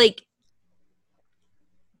 Like,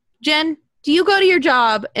 Jen, do you go to your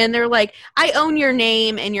job and they're like, I own your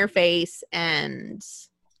name and your face and...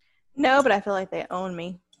 No, but I feel like they own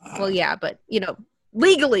me. Well, yeah, but,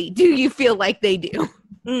 legally, do you feel like they do?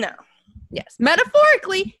 No. Yes.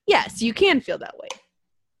 Metaphorically, yes, you can feel that way.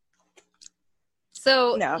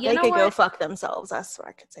 So No, you they know could go what? fuck themselves. That's what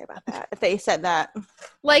I could say about that. If they said that.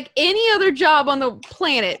 Like any other job on the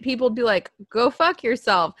planet, people would be like, go fuck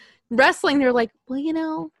yourself. Wrestling, they're like, well, you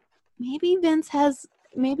know, maybe Vince is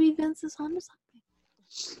onto something.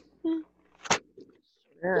 Yeah.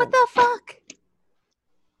 Sure. What the fuck?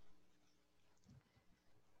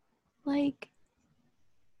 Like,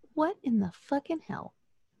 what in the fucking hell?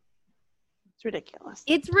 It's ridiculous.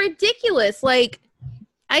 It's ridiculous. Like,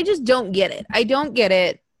 I just don't get it. I don't get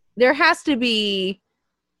it. There has to be,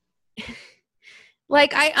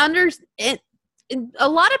 like, I understand. A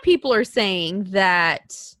lot of people are saying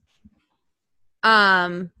that,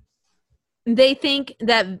 they think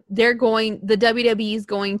that the WWE is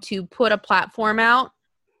going to put a platform out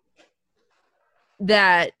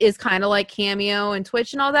that is kind of like Cameo and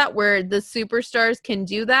Twitch and all that, where the superstars can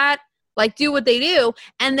do that, like do what they do,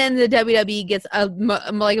 and then the WWE gets a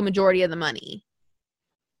majority of the money.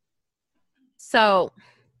 So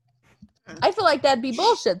I feel like that'd be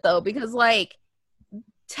bullshit though, because like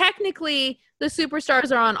technically the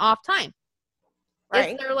superstars are on off time.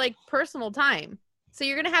 Right. It's their like personal time. So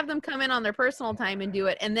you're gonna have them come in on their personal time and do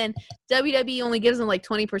it, and then WWE only gives them like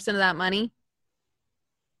 20% of that money.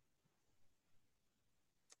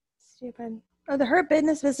 Stupid. Oh, the Hurt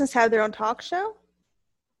Business have their own talk show?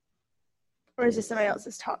 Or is it somebody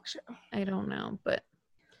else's talk show? I don't know, but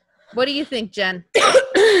what do you think, Jen?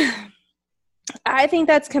 I think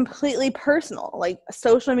that's completely personal. Like,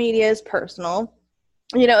 social media is personal.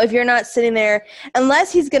 You know, if you're not sitting there,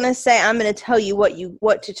 unless he's going to say, I'm going to tell you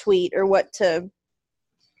what to tweet or what to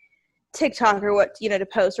TikTok or what, to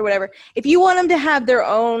post or whatever. If you want them to have their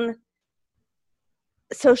own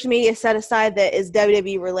social media set aside that is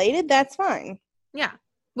WWE related, that's fine. Yeah,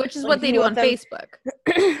 which is what they do on Facebook.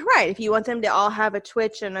 Right. If you want them to all have a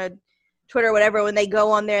Twitch and a Twitter or whatever, when they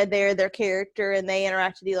go on there, they're their character and they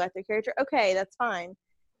interact with you like their character, okay, that's fine.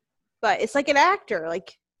 But it's like an actor.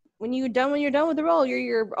 Like, when you're done with the role, you're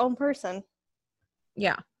your own person.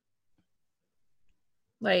 Yeah.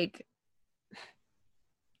 Like,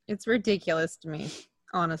 it's ridiculous to me,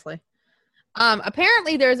 honestly.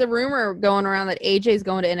 Apparently there's a rumor going around that AJ's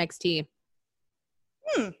going to NXT.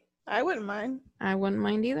 I wouldn't mind. I wouldn't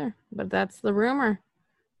mind either, but that's the rumor.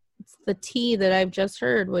 It's the tea that I've just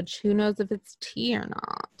heard, which who knows if it's tea or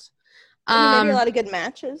not. Maybe a lot of good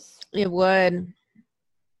matches. It would.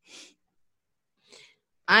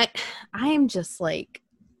 I am just like,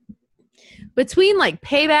 between like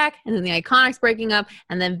Payback and then the Iconics breaking up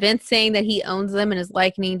and then Vince saying that he owns them and is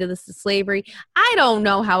likening to this to slavery, I don't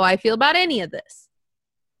know how I feel about any of this.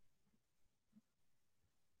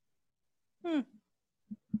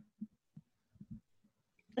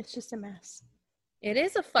 It's just a mess. It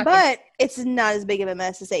is a fucking... But it's not as big of a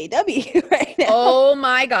mess as AEW right now. Oh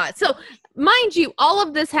my God. So, mind you, all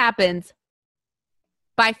of this happens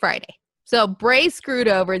by Friday. So, Bray screwed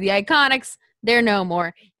over the Iconics. They're no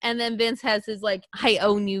more. And then Vince has his, like, I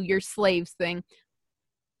own you, you're slaves thing.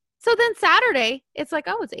 So then Saturday, it's like,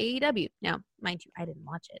 oh, it's AEW. Now, mind you, I didn't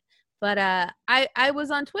watch it. But I was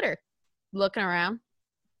on Twitter looking around.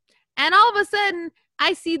 And all of a sudden,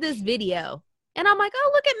 I see this video. And I'm like,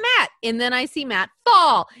 oh, look at Matt. And then I see Matt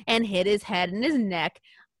fall and hit his head and his neck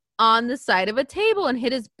on the side of a table and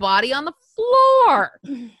hit his body on the floor.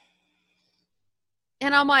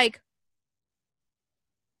 And I'm like,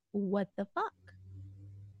 what the fuck?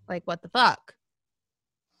 Like, what the fuck?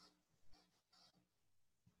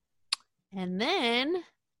 And then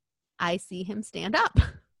I see him stand up.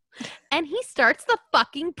 And he starts the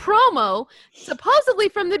fucking promo, supposedly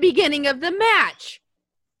from the beginning of the match.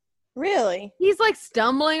 Really? He's like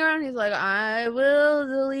stumbling around. He's like, I will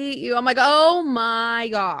delete you. I'm like, oh my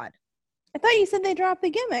God. I thought you said they dropped the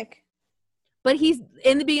gimmick. But he's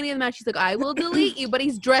in the beginning of the match. He's like, I will delete you. But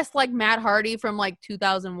he's dressed like Matt Hardy from like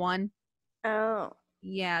 2001. Oh.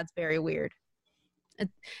 Yeah, it's very weird.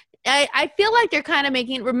 I feel like they're kind of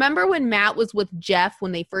making... Remember when Matt was with Jeff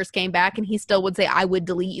when they first came back and he still would say, I would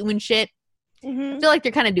delete you and shit? Mm-hmm. I feel like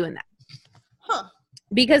they're kind of doing that. Huh.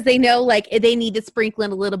 Because they know, like, they need to sprinkle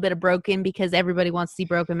in a little bit of Broken because everybody wants to see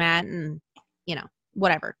Broken Matt and, you know,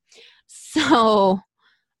 whatever. So,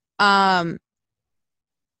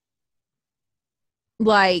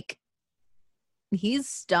 like, he's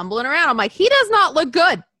stumbling around. I'm like, he does not look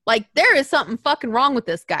good. Like, there is something fucking wrong with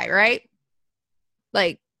this guy, right?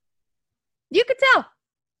 Like, you could tell.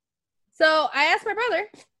 So I asked my brother,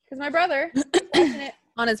 because my brother was watching it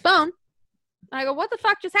on his phone. I go, what the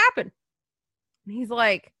fuck just happened? And he's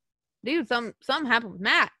like, dude, something happened with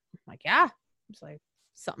Matt. I'm like, yeah. It's like,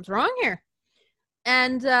 something's wrong here.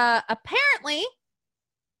 And apparently,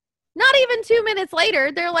 Not even 2 minutes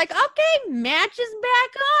later, they're like, okay, match is back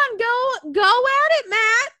on. Go at it,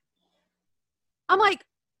 Matt. I'm like,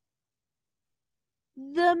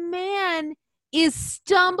 the man is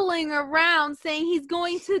stumbling around saying he's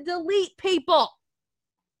going to delete people.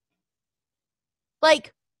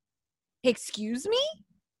 Like, excuse me?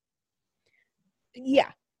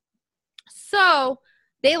 Yeah. So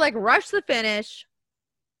they like rush the finish.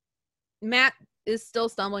 Matt is still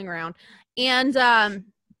stumbling around. And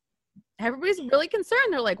everybody's really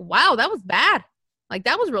concerned. They're like, wow, that was bad. Like,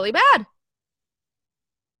 that was really bad.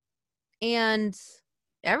 And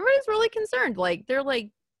everybody's really concerned. Like, they're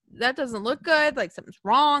like, that doesn't look good. Like, something's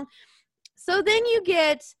wrong. So then you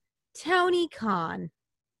get Tony Khan,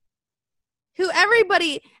 who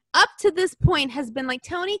everybody up to this point has been like,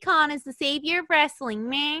 Tony Khan is the savior of wrestling.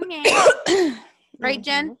 Right,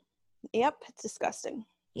 Jen? Yep, it's disgusting.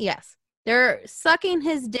 Yes. They're sucking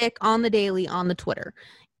his dick on the daily on the Twitter.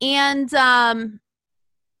 And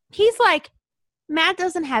he's like, Matt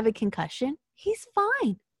doesn't have a concussion. He's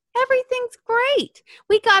fine. Everything's great.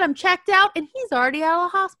 We got him checked out, and he's already out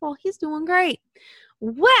of the hospital. He's doing great.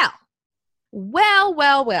 Well.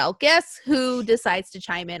 Guess who decides to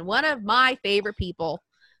chime in? One of my favorite people,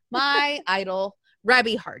 my idol,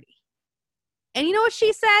 Rebby Hardy. And you know what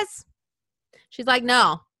she says? She's like,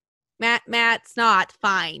 no, Matt's not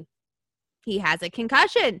fine. He has a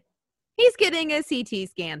concussion. He's getting a CT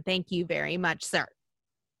scan. Thank you very much, sir.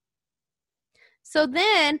 So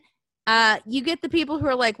then you get the people who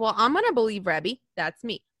are like, well, I'm going to believe Rebby. That's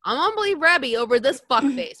me. I'm going to believe Rebby over this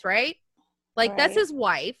fuckface, right? Like, that's his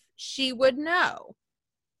wife. She would know.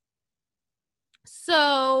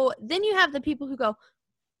 So then you have the people who go,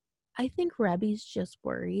 I think Rebby's just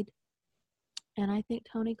worried. And I think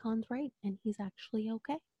Tony Khan's right. And he's actually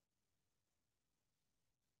okay.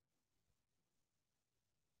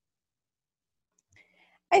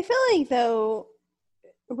 I feel like, though,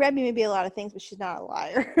 Rebby may be a lot of things, but she's not a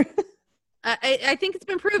liar. I think it's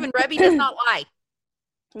been proven Rebby does not lie.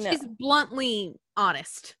 No. She's bluntly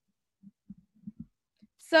honest.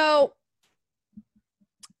 So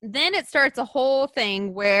then it starts a whole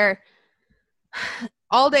thing where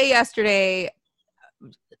all day yesterday,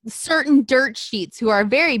 certain dirt sheets who are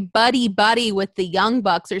very buddy with the Young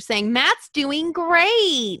Bucks are saying, Matt's doing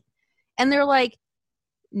great. And they're like,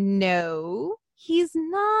 no, he's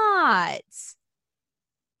not.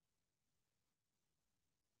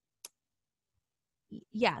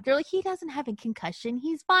 Yeah, they're like, he doesn't have a concussion.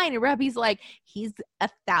 He's fine. And Rebby's like, he's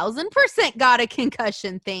 1,000% got a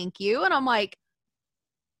concussion. Thank you. And I'm like,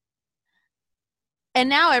 and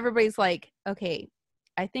now everybody's like, okay,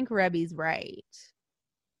 I think Rebby's right.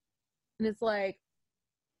 And it's like,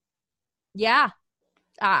 yeah,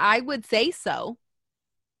 I would say so.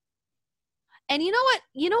 And you know what?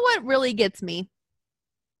 You know what really gets me?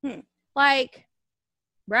 Like,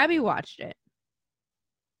 Rebby watched it.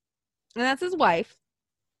 And that's his wife.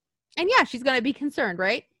 And yeah, she's going to be concerned,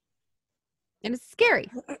 right? And it's scary.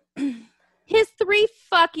 His 3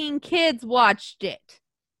 fucking kids watched it.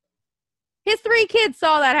 His 3 kids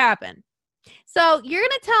saw that happen. So you're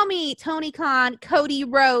going to tell me Tony Khan, Cody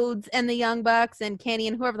Rhodes, and the Young Bucks, and Kenny,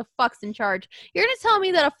 and whoever the fuck's in charge, you're going to tell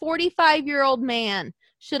me that a 45-year-old man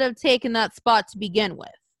should have taken that spot to begin with?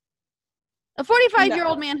 A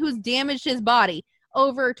 45-year-old man who's damaged his body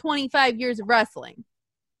over 25 years of wrestling.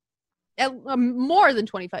 More than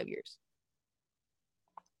 25 years.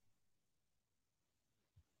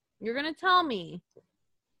 You're going to tell me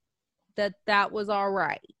that was all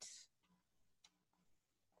right.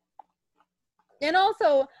 And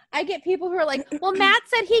also, I get people who are like, well, Matt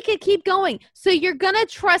said he could keep going. So you're going to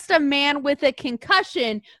trust a man with a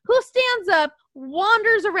concussion who stands up,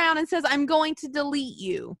 wanders around, and says, I'm going to delete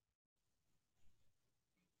you,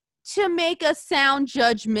 to make a sound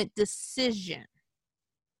judgment decision.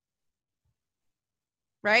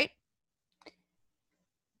 Right?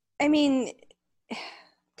 I mean,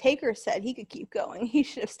 Taker said he could keep going. He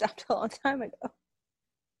should have stopped a long time ago.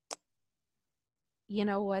 You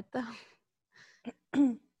know what, though?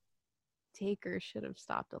 Taker should have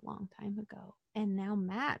stopped a long time ago. And now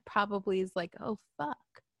Matt probably is like, oh, fuck.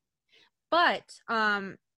 But,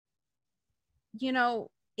 you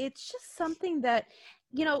know, it's just something that,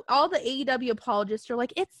 you know, all the AEW apologists are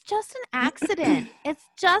like, it's just an accident. It's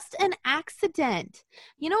just an accident.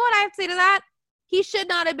 You know what I have to say to that? He should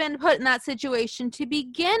not have been put in that situation to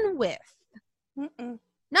begin with.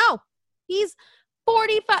 No, he's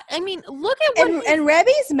 45. I mean, look at what. And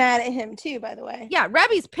Rebby's mad at him too, by the way. Yeah,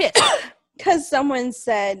 Rebby's pissed. Because someone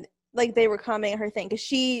said, like, they were commenting her thing. Because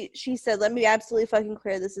she said, let me be absolutely fucking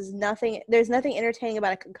clear. This is nothing. There's nothing entertaining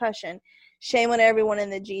about a concussion. shame on everyone in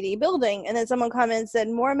the GD building. And then someone commented, said,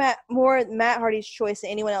 more Matt Hardy's choice than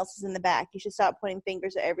anyone else's in the back. You should stop pointing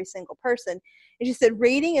fingers at every single person. And she said,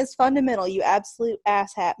 reading is fundamental, you absolute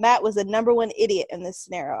asshat. Matt was the number one idiot in this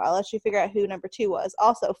scenario. I'll let you figure out who number 2 was.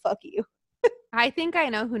 Also, fuck you. I think I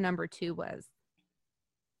know who number 2 was.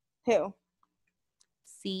 Who?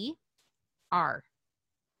 CR.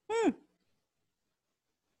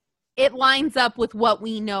 It lines up with what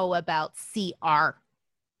we know about CR.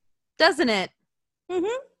 Doesn't it?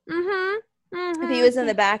 If he was in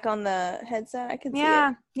the back on the headset, I could see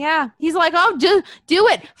it. Yeah. He's like, oh, do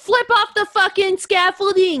it. Flip off the fucking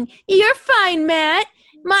scaffolding. You're fine, Matt.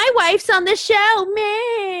 My wife's on the show.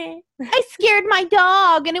 Meh. I scared my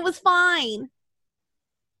dog and it was fine.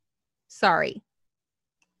 Sorry.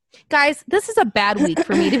 Guys, this is a bad week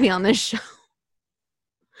for me to be on this show.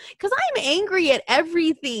 Because I'm angry at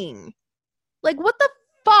everything. Like, what the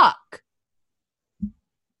fuck?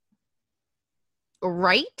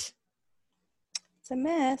 Right? It's a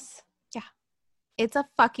mess. Yeah. It's a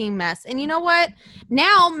fucking mess. And you know what?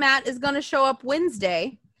 Now Matt is going to show up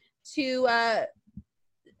Wednesday to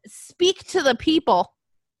speak to the people.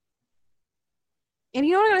 And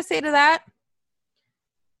you know what I'm going to say to that?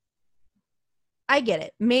 I get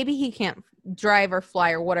it. Maybe he can't drive or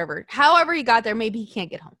fly or whatever. However he got there, maybe he can't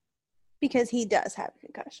get home. Because he does have a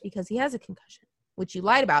concussion. Because he has a concussion, which you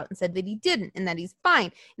lied about and said that he didn't and that he's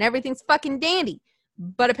fine and everything's fucking dandy.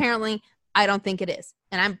 But apparently, I don't think it is.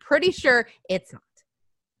 And I'm pretty sure it's not.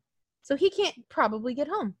 So he can't probably get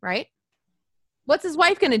home, right? What's his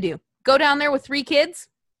wife going to do? Go down there with 3 kids?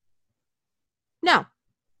 No,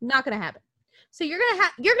 not going to happen. So you're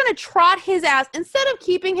going to trot his ass instead of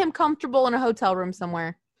keeping him comfortable in a hotel room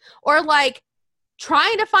somewhere or like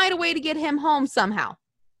trying to find a way to get him home somehow.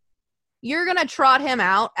 You're going to trot him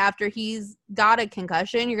out after he's got a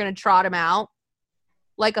concussion. You're going to trot him out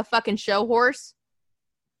like a fucking show horse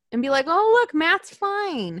and be like, oh, look, Matt's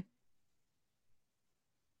fine.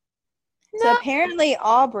 So apparently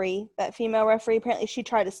Aubrey, that female referee, apparently she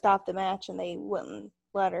tried to stop the match and they wouldn't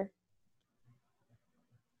let her.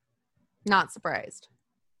 Not surprised.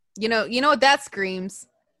 You know what that screams?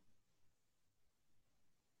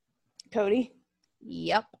 Cody?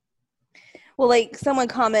 Yep. Well, like, someone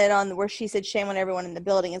commented on where she said shame on everyone in the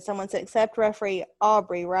building, and someone said, except referee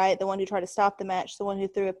Aubrey, right? The one who tried to stop the match, the one who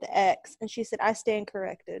threw up the X. And she said, I stand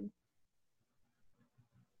corrected.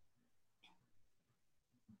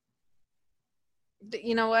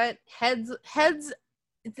 You know what? Heads.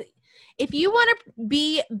 If you want to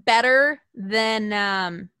be better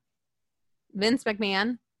than Vince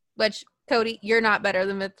McMahon, which, Cody, you're not better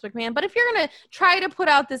than Vince McMahon, but if you're going to try to put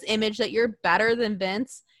out this image that you're better than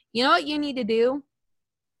Vince, you know what you need to do?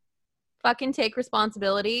 Fucking take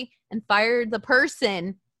responsibility and fire the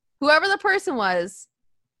person, whoever the person was.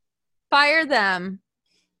 Fire them.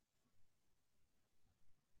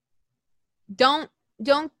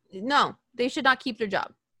 No, they should not keep their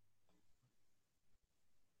job.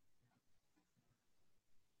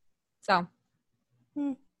 So,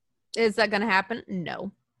 is that going to happen?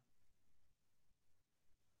 No.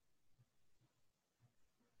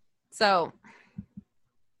 So,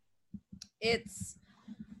 it's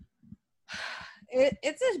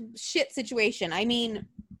a shit situation. I mean,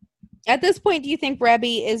 at this point, do you think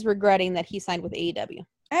Rebby is regretting that he signed with AEW?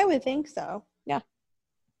 I would think so. Yeah.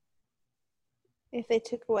 If they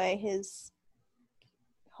took away his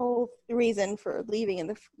whole reason for leaving in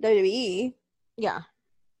the WWE. Yeah.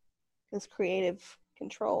 His creative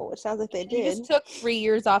control, which sounds like they did. He just took 3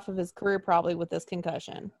 years off of his career probably with this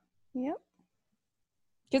concussion. Yep.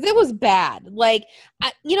 Because it was bad. Like,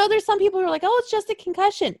 there's some people who are like, oh, it's just a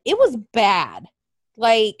concussion. It was bad.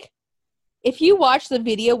 Like, if you watch the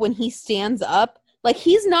video when he stands up, like,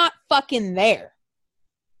 he's not fucking there.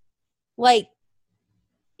 Like,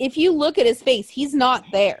 if you look at his face, he's not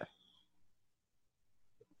there.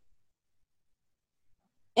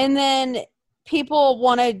 And then people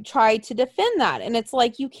want to try to defend that. And it's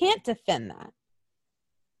like, you can't defend that.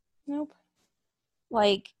 Nope.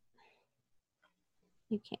 Like,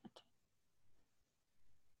 you can't.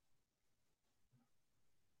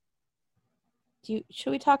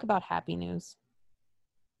 Should we talk about happy news?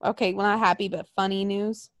 Okay, well, not happy, but funny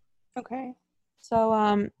news. Okay.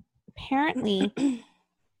 So, apparently,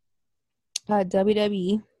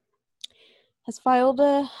 WWE has filed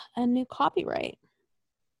a new copyright.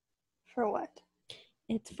 For what?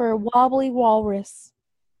 It's for Wobbly Walrus.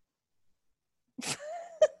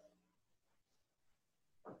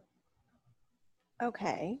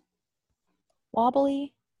 Okay.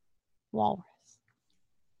 Wobbly Walrus.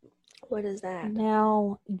 What is that?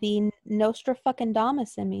 Now, the Nostra fucking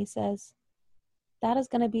Damas in me says, that is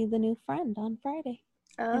going to be the new friend on Friday.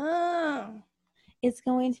 Oh. It's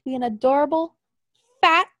going to be an adorable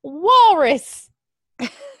fat walrus. And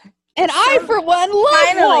I, for one,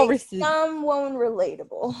 love walruses. Someone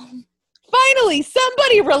relatable. Finally,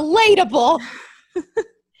 somebody relatable.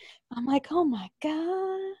 I'm like, oh my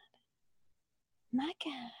God. My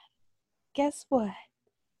God. Guess what?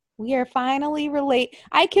 We are finally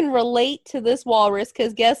I can relate to this walrus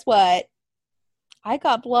because guess what? I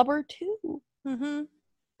got blubber too. Mm-hmm.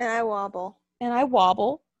 And I wobble.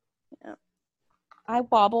 Yeah. I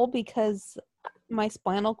wobble because my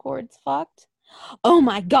spinal cord's fucked. Oh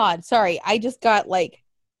my God. Sorry. I just got like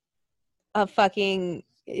a fucking...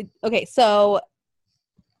 Okay, so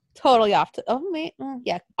totally off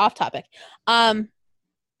topic.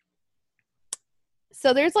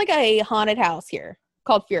 So there's like a haunted house here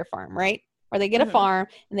called Fear Farm, right? Where they get a farm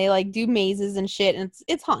and they like do mazes and shit, and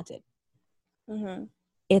it's haunted. Mm-hmm.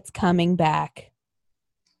 It's coming back.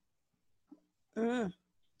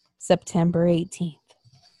 September 18th.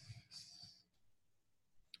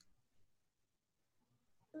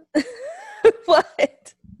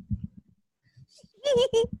 What?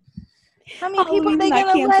 How many people are they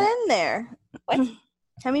going to let in there? What?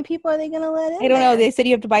 How many people are they going to let in? I don't know. They said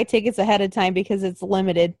you have to buy tickets ahead of time because it's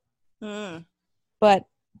limited. But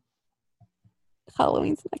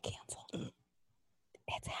Halloween's not canceled.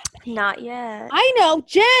 It's happening. Not yet. I know.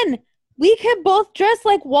 Jen, we could both dress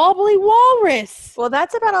like Wobbly Walrus. Well,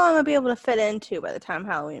 that's about all I'm going to be able to fit into by the time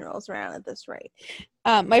Halloween rolls around at this rate.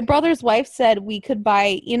 My brother's wife said we could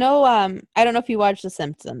buy, I don't know if you watch The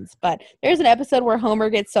Simpsons, but there's an episode where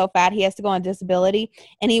Homer gets so fat he has to go on disability,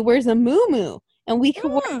 and he wears a muumuu, and we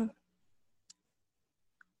could wear...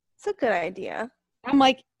 It's a good idea. I'm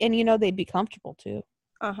like, and they'd be comfortable too.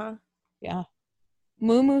 Uh-huh. Yeah.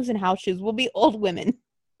 Muumuus and house shoes. We'll be old women.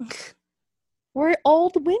 We're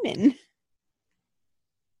old women.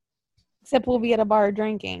 Except we'll be at a bar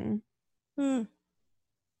drinking.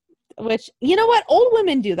 Which, you know what? Old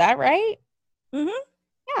women do that, right? Mm-hmm.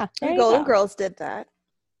 Yeah. The Golden Girls did that.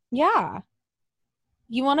 Yeah.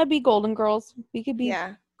 You want to be Golden Girls? We could be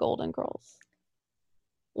Golden Girls.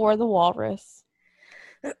 Or the Walrus.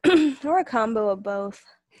 Or a combo of both.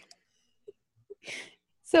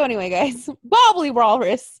 So anyway, guys, Wobbly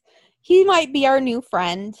Walrus. He might be our new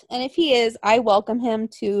friend. And if he is, I welcome him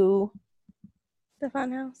to the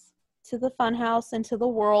funhouse. To the funhouse and to the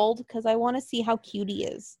world because I want to see how cute he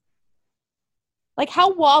is. Like,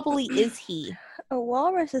 how wobbly is he? A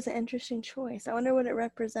walrus is an interesting choice. I wonder what it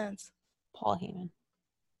represents. Paul Heyman.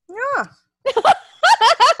 Yeah.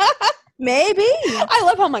 Maybe. I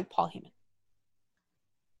love how I'm like, Paul Heyman.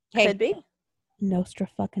 Hey, could be. Nostra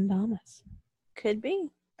fucking Damas. Could be.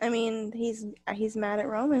 I mean, he's mad at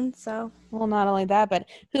Roman, so. Well, not only that, but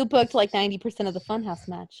who booked like 90% of the funhouse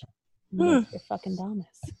match? Nostra fucking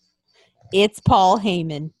Damas. It's Paul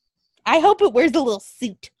Heyman. I hope it wears a little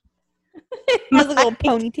suit. Has a little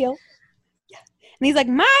ponytail. Yeah. And he's like,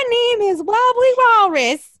 my name is Wobbly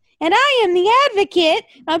Walrus, and I am the advocate.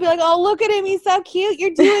 And I'll be like, oh, look at him. He's so cute.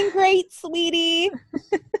 You're doing great, sweetie.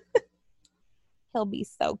 He'll be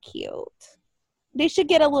so cute. They should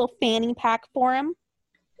get a little fanny pack for him.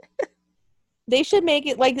 They should make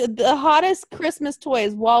it like the hottest Christmas toy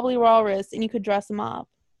is Wobbly Walrus, and you could dress him up.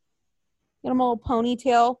 Get him a little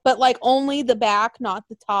ponytail, but like only the back, not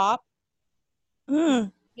the top.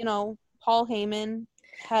 Paul Heyman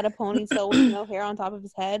had a ponytail with no hair on top of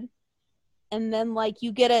his head. And then like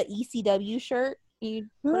you get a ECW shirt, and you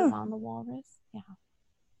put him on the walrus. Yeah.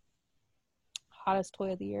 Hottest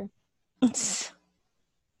toy of the year.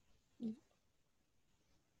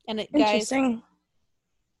 And guys,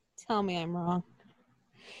 tell me I'm wrong.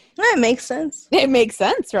 That makes sense. It makes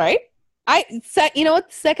sense, right? You know what?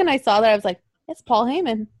 The second I saw that, I was like, it's Paul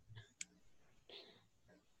Heyman.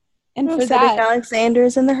 And for that,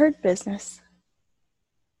 Alexander's in the Hurt Business.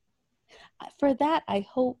 For that, I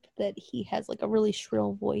hope that he has like a really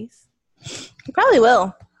shrill voice. He probably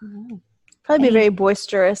will. Probably be very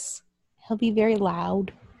boisterous. He'll be very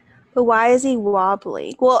loud. But why is he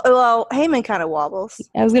wobbly? Well, Heyman kind of wobbles.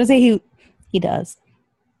 I was gonna say he does.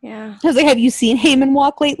 Yeah. I was like, have you seen Heyman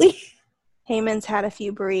walk lately? Heyman's had a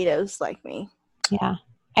few burritos like me. Yeah.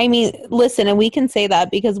 I mean, listen, and we can say that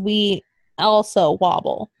because we also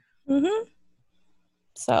wobble. Mm-hmm.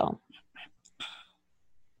 So.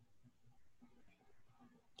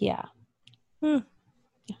 Yeah. Yeah.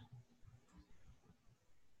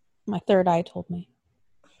 My third eye told me.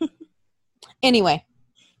 Anyway.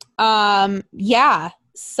 Yeah.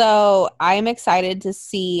 So I'm excited to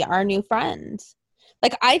see our new friend.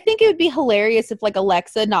 Like, I think it would be hilarious if, like,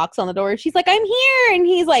 Alexa knocks on the door and she's like, I'm here. And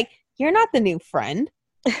he's like, you're not the new friend.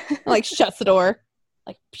 Like, shuts the door.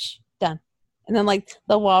 Like, psh, done. And then, like,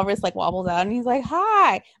 the walrus, like, wobbles out, and he's like,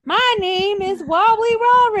 hi, my name is Wobbly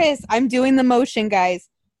Walrus. I'm doing the motion, guys.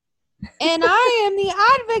 And I am the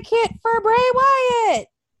advocate for Bray Wyatt.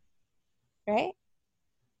 Right?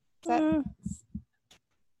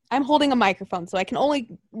 I'm holding a microphone, so I can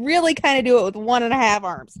only really kind of do it with 1.5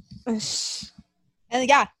 arms. And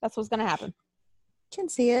yeah, that's what's going to happen. Can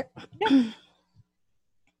see it. Yeah.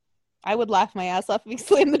 I would laugh my ass off if he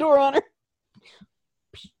slammed the door on her.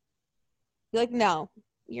 Be like, no,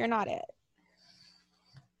 you're not it.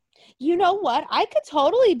 You know what? I could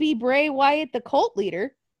totally be Bray Wyatt, the cult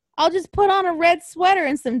leader. I'll just put on a red sweater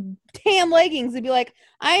and some tan leggings and be like,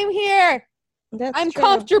 I'm here. I'm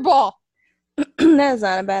comfortable. That's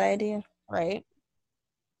not a bad idea. Right?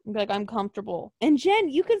 Be like, I'm comfortable. And Jen,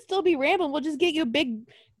 you can still be rambling. We'll just get you a big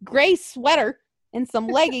gray sweater and some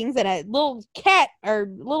leggings and a little cat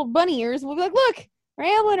or little bunny ears. We'll be like, look,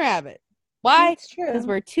 Rambling Rabbit. Why? That's true. Because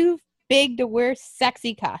we're too big to wear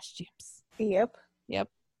sexy costumes. Yep.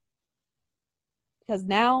 Because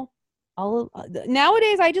nowadays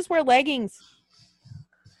I just wear leggings.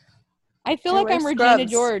 I feel like I'm Regina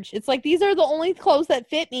scrubs. George. It's like these are the only clothes that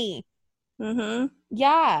fit me. Mm-hmm.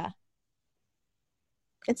 Yeah.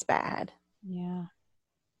 It's bad. Yeah.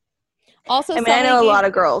 Also, I know a lot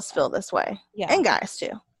of girls feel this way. Yeah. And guys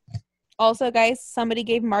too. Also, guys, somebody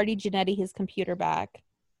gave Marty Jannetty his computer back,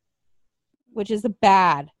 which is a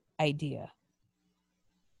bad idea.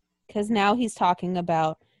 Because now he's talking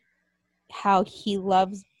about how he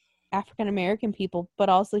loves African American people, but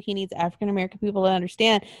also he needs African American people to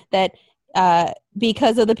understand that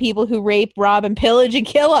because of the people who rape, rob, and pillage and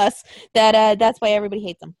kill us, that's why everybody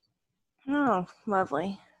hates him. Oh,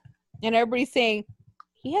 lovely. And everybody's saying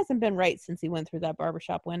he hasn't been right since he went through that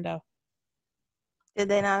barbershop window. Did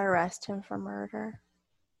they not arrest him for murder?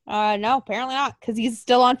 No, apparently not, because he's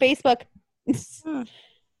still on Facebook.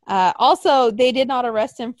 Also, they did not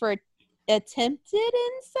arrest him for attempted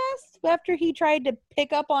incest after he tried to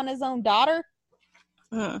pick up on his own daughter.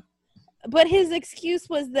 But his excuse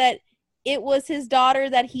was that it was his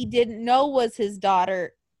daughter that he didn't know was his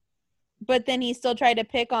daughter, but then he still tried to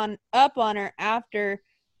pick up on her after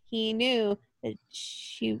he knew that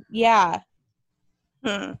she yeah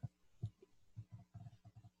I'm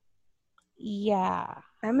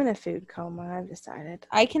in a food coma. I've decided.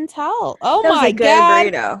 I can tell. Oh that was my a good god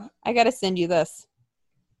burrito. I gotta send you this.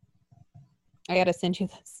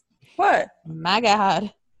 What? My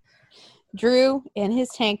god, Drew in his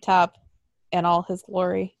tank top and all his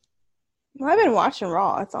glory. Well, I've been watching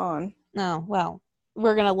Raw. It's on. Oh, well,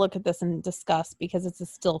 we're gonna look at this and discuss because it's a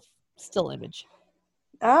still image.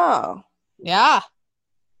 Oh, Yeah.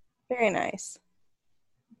 very nice.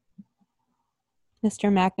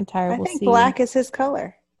 Mr. McIntyre will see I think black is his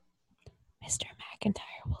color. you. Mr.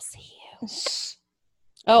 McIntyre will see you.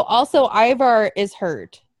 Oh, also, Ivar is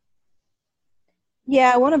hurt.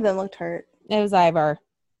 Yeah, one of them looked hurt. It was Ivar.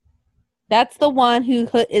 That's the one who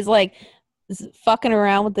is like fucking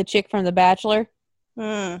around with the chick from The Bachelor.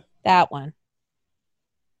 That one.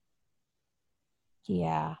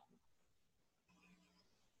 Yeah.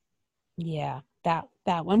 Yeah, that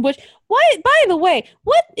one. Which, what? By the way,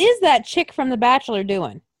 what is that chick from The Bachelor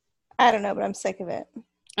doing? I don't know, but I'm sick of it.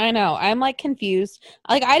 I know. I'm like confused.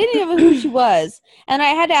 Like I didn't even know who she was, and I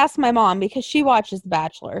had to ask my mom because she watches The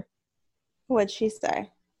Bachelor. What'd she say?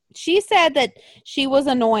 She said that she was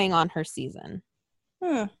annoying on her season.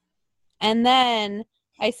 And then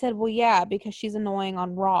I said, well, yeah, because she's annoying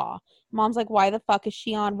on Raw. Mom's like, why the fuck is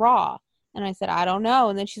she on Raw? And I said, I don't know.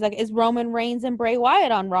 And then she's like, is Roman Reigns and Bray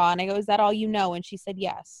Wyatt on Raw? And I go, is that all you know? And she said,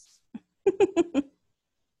 yes.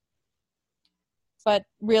 But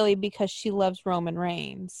really because she loves Roman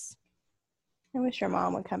Reigns. I wish your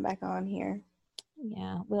mom would come back on here.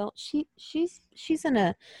 Yeah, well, she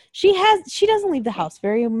doesn't leave the house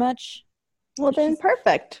very much. Well, then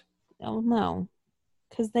perfect. Oh, no.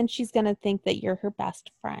 Because then she's going to think that you're her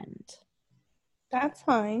best friend. That's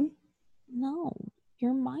fine. No,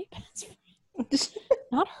 you're my best friend.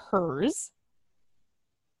 Not hers.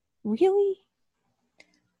 Really?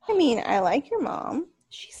 I mean, I like your mom.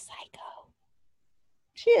 She's psycho.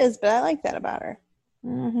 She is, but I like that about her.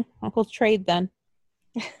 We'll trade then.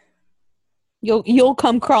 You'll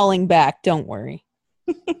come crawling back. Don't worry.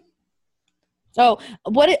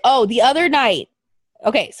 The other night.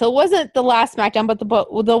 Okay, so it wasn't the last SmackDown, but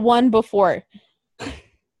the one before.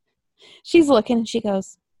 She's looking and she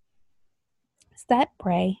goes, "Is that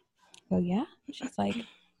Bray?" I go, "Yeah." She's like,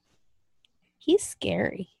 "He's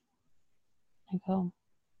scary." I go,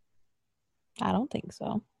 "I don't think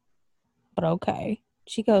so, but okay."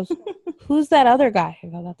 She goes, "Who's that other guy?" I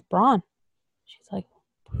go, "That's Braun." She's like,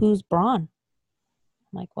 "Who's Braun?"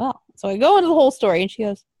 I'm like, well, so I go into the whole story and she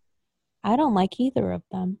goes, I don't like either of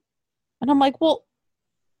them. And I'm like, well,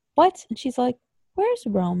 what? And she's like, where's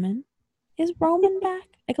Roman? Is Roman back?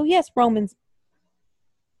 I go, yes, Roman's.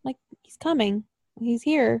 Like, he's coming. He's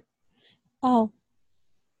here. Oh.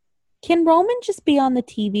 Can Roman just be on the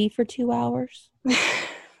TV for 2 hours?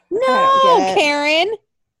 No, Karen.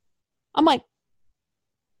 I'm like,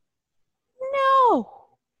 no.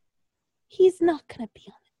 He's not going to be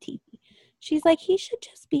on the TV. She's like, he should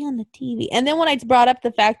just be on the TV. And then when I brought up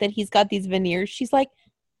the fact that he's got these veneers, she's like,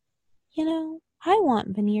 you know, I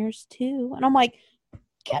want veneers too. And I'm like,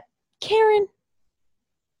 Karen.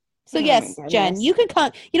 So yes, Jen, you can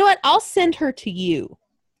come. You know what? I'll send her to you.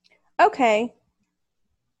 Okay.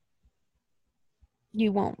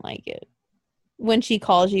 You won't like it. When she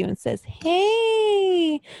calls you and says,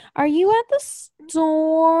 hey, are you at the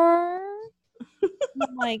store?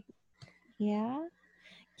 I'm like, yeah.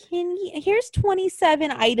 Here's 27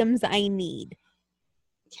 items I need.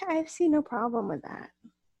 Yeah, I see no problem with that.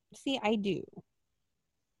 See, I do.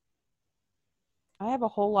 I have a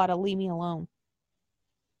whole lot of leave me alone.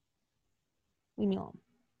 Leave me alone.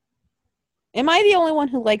 Am I the only one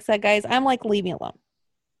who likes that, guys? I'm like, leave me alone.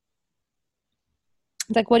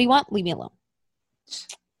 It's like, what do you want? Leave me alone.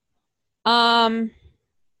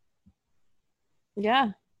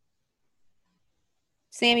 Yeah.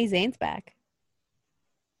 Sami Zayn's back.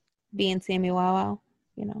 Being Sammy Wow Wow,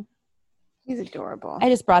 you know. He's adorable. I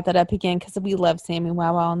just brought that up again because we love Sammy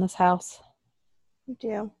Wow Wow in this house. We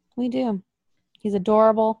do. We do. He's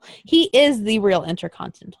adorable. He is the real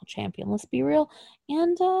Intercontinental Champion. Let's be real.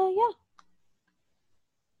 And, yeah.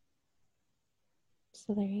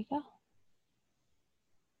 So there you go.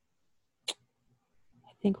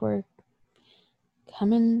 I think we're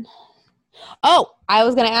coming. Oh, I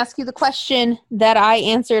was going to ask you the question that I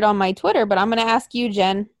answered on my Twitter, but I'm going to ask you,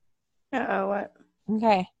 Jen. Uh-oh, what?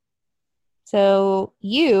 Okay. So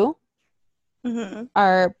you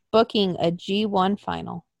are booking a G1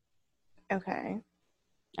 final. Okay.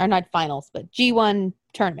 Or not finals, but G1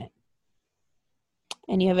 tournament.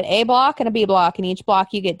 And you have an A block and a B block, and each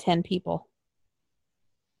block you get 10 people.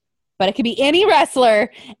 But it could be any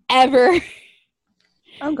wrestler ever.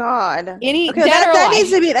 Oh God. Any okay, that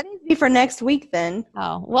needs to be for next week then.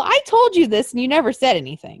 Oh, well, I told you this and you never said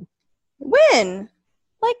anything. When?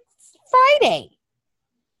 Like Friday.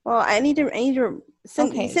 Well, I need to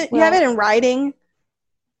send, okay, you have it in writing.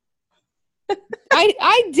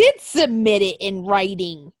 I did submit it in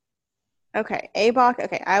writing. Okay, A block.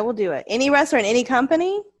 Okay, I will do it. Any wrestler in any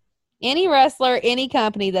company? Any wrestler, any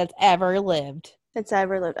company that's ever lived. That's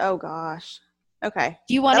ever lived. Oh gosh. Okay.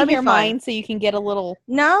 Do you want to hear mine so you can get a little?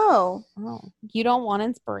 No. Oh, you don't want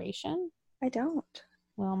inspiration? I don't.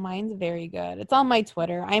 Well, mine's very good. It's on my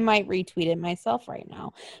Twitter. I might retweet it myself right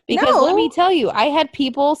now. Because let me tell you, I had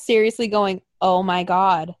people seriously going, oh my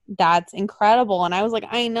God, that's incredible. And I was like,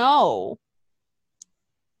 I know.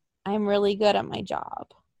 I'm really good at my job.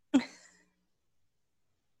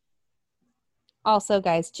 Also,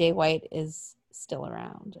 guys, Jay White is still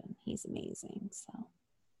around and he's amazing. So,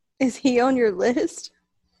 is he on your list?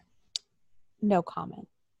 No comment.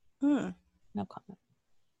 No comment.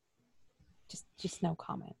 Just no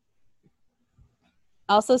comment.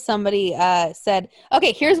 Also, somebody said,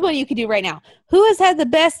 okay, here's what you could do right now. Who has had the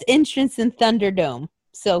best entrance in Thunderdome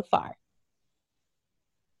so far?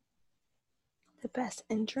 The best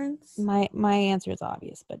entrance? My answer is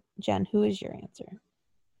obvious, but Jen, who is your answer?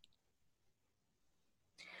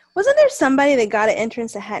 Wasn't there somebody that got an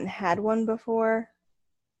entrance that hadn't had one before?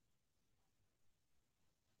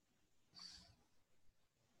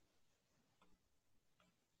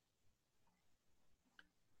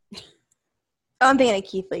 I'm thinking of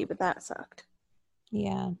Keith Lee, but that sucked.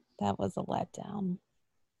 Yeah, that was a letdown.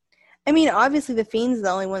 I mean, obviously the Fiend's the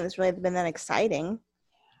only one that's really been that exciting.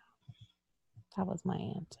 That was my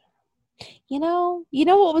answer. You know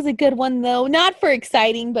what was a good one though? Not for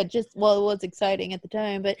exciting, but just, well, it was exciting at the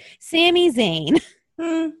time, but Sami Zayn.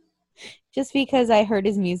 Just because I heard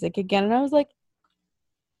his music again and I was like,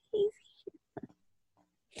 he's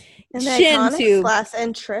here. And the Iconics last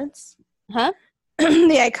entrance. Huh?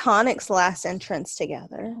 The Iconics last entrance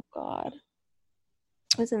together. Oh God.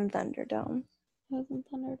 It was in Thunderdome.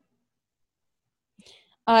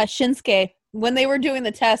 Shinsuke. When they were doing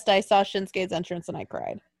the test, I saw Shinsuke's entrance and I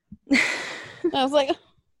cried. I was like,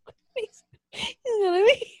 he's gonna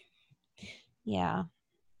be. Yeah.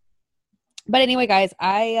 But anyway, guys,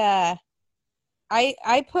 I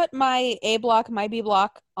put my A block, my B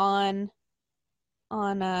block on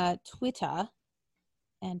Twitter,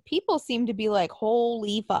 and people seem to be like,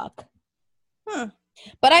 holy fuck.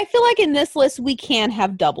 But I feel like in this list we can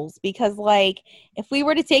have doubles because, like, if we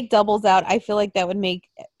were to take doubles out, I feel like that would make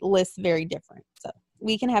lists very different. So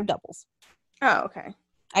we can have doubles. Oh, okay.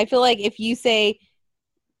 I feel like if you say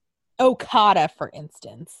Okada, for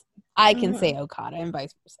instance, I can say Okada and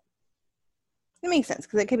vice versa. It makes sense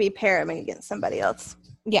because it could be pairing against somebody else.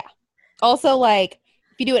 Yeah. Also, like,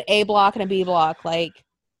 if you do an A block and a B block, like,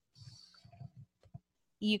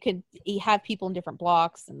 you have people in different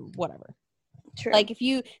blocks and whatever. True. Like, if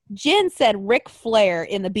Jen said Ric Flair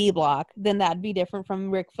in the B block, then that'd be different from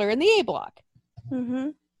Ric Flair in the A block.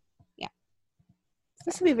 Mm-hmm. Yeah.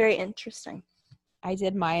 This would be very interesting. I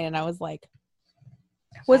did mine and I was like.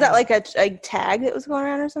 Was that like a tag that was going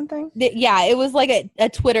around or something? Yeah, it was like a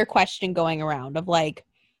Twitter question going around of like,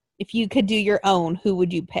 if you could do your own, who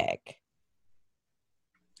would you pick?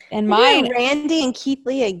 And mine, Randy and Keith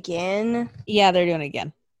Lee again. Yeah, they're doing it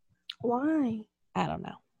again. Why? I don't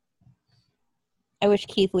know. I wish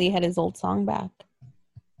Keith Lee had his old song back.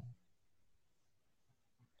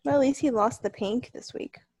 Well, at least he lost the pink this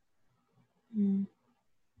week.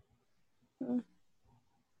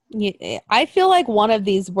 Yeah, I feel like one of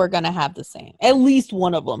these we're gonna have the same. At least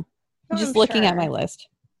one of them. Just looking at my list.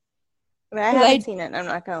 I mean, I haven't seen it. I'm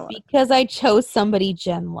not gonna look. Because I chose somebody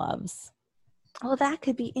Jen loves. Oh, that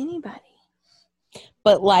could be anybody.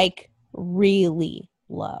 But like really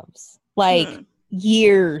loves. Like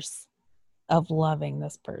years of loving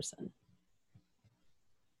this person.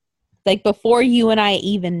 Like before you and I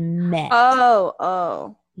even met.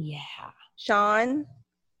 Oh. Yeah. Sean?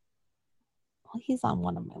 Well, he's on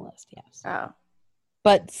one of my lists, yes. Oh.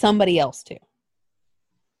 But somebody else too.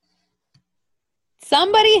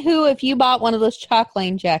 Somebody who, if you bought one of those Chalk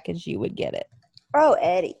Lane jackets, you would get it. Oh,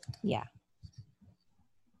 Eddie. Yeah.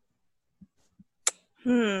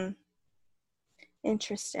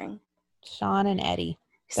 Interesting. Sean and Eddie.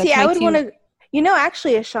 See, I would want to,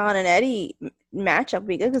 actually a Sean and Eddie matchup would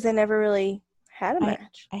be good because they never really had a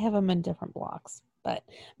match. I have them in different blocks. But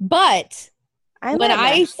when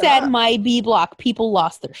I said my B block, people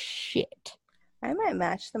lost their shit. I might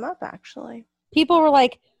match them up, actually. People were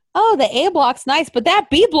like, oh, the A block's nice, but that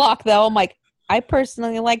B block, though, I'm like, I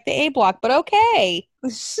personally like the A block, but okay.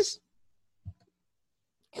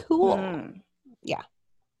 Cool. Yeah.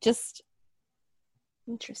 Just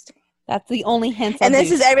interesting. That's the only hint. And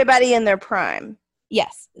this is everybody in their prime.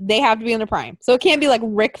 Yes, they have to be in their prime. So it can't be like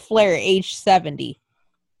Ric Flair, age 70.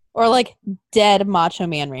 Or like dead Macho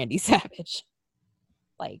Man Randy Savage.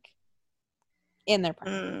 Like, in their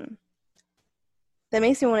prime. That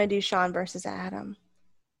makes me want to do Sean versus Adam.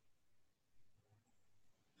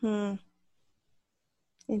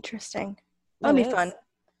 Interesting. That'll be fun.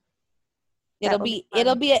 It'll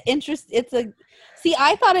be an interest. See,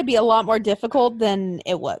 I thought it'd be a lot more difficult than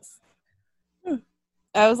it was.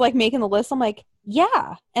 I was like making the list. I'm like,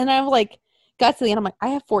 yeah. And I was like, got to the end. I'm like, I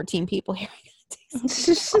have 14 people here. I'm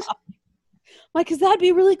like, because that'd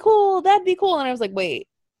be really cool. That'd be cool. And I was like, wait,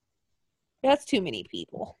 that's too many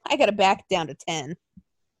people. I got to back down to 10.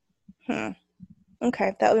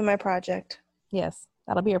 Okay. That'll be my project. Yes,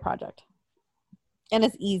 that'll be your project. And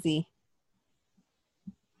it's easy.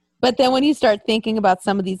 But then when you start thinking about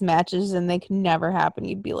some of these matches and they can never happen,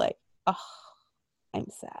 you'd be like, oh, I'm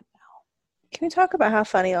sad now. Can we talk about how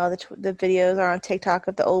funny all the videos are on TikTok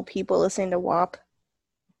of the old people listening to WAP?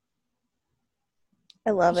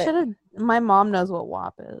 I love it. My mom knows what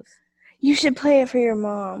WAP is. You should play it for your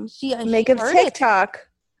mom. Make a TikTok.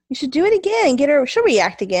 You should do it again. She'll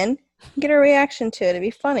react again. Get her reaction to it. It'd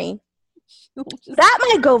be funny. That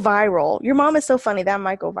might go viral. Your mom is so funny. That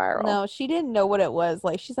might go viral. No, she didn't know what it was.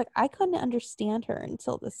 Like, she's like, I couldn't understand her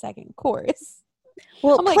until the second chorus.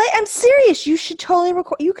 Well, I'm serious. You should totally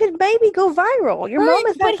record. You could maybe go viral. Your mom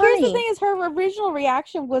is that funny. But here's the thing: is her original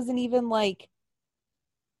reaction wasn't even like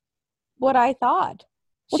what I thought.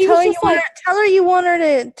 Well, tell her you want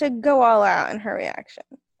her to go all out in her reaction.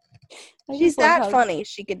 She's that funny.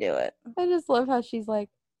 She could do it. I just love how she's like,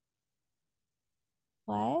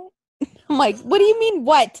 what? I'm like, what do you mean,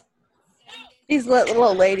 what? These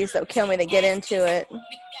little ladies that kill me to get into it.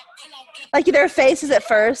 Like, their faces at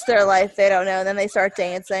first, they're like, they don't know, and then they start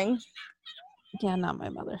dancing. Yeah, not my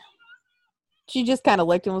mother. She just kind of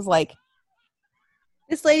looked and was like,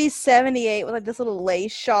 this lady's 78 with like this little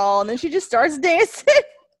lace shawl, and then she just starts dancing.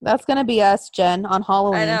 That's going to be us, Jen, on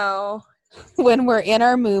Halloween. I know. When we're in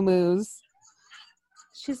our moo-moos.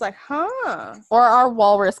 She's like, huh. Or our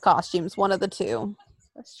walrus costumes, one of the two.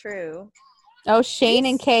 That's true. Oh, Shane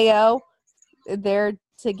and KO, they're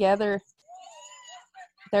together.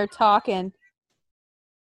 They're talking.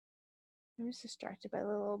 I'm just distracted by the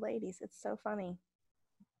little ladies. It's so funny.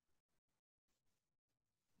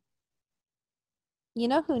 You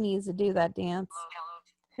know who needs to do that dance?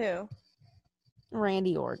 Who?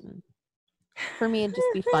 Randy Orton. For me, it'd just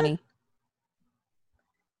be funny.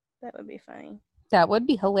 That would be funny. That would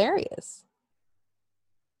be hilarious.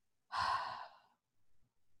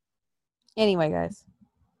 Anyway, guys.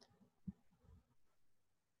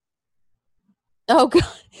 Oh, God.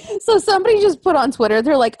 So somebody just put on Twitter,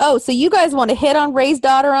 they're like, oh, so you guys want to hit on Ray's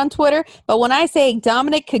daughter on Twitter, but when I say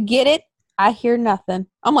Dominic could get it, I hear nothing.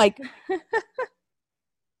 I'm like,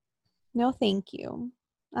 no, thank you.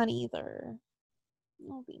 Not either.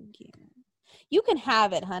 No, thank you. You can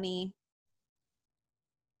have it, honey.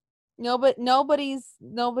 No, but nobody's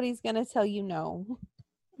gonna tell you no.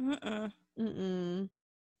 Mm-mm.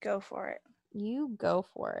 Go for it. You go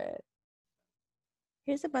for it.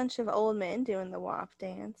 Here's a bunch of old men doing the WAP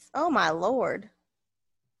dance. Oh my lord.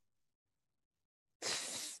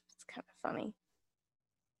 It's kind of funny.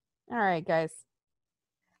 All right, guys.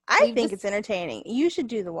 I think it's entertaining. You should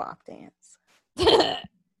do the WAP dance.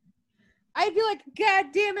 I'd be like, God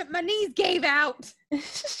damn it, my knees gave out.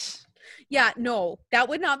 Yeah, no, that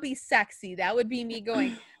would not be sexy. That would be me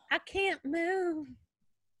going, I can't move.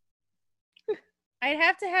 I'd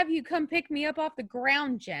have to have you come pick me up off the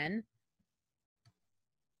ground, Jen.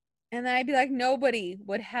 And then I'd be like, nobody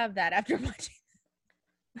would have that after watching.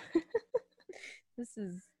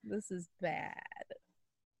 This is bad.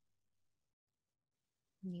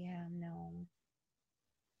 Yeah, no.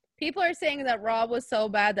 People are saying that Raw was so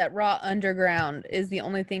bad that Raw Underground is the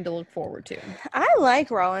only thing to look forward to. I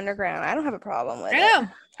like Raw Underground. I don't have a problem with it.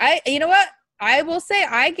 I know. You know what? I will say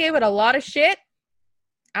I gave it a lot of shit.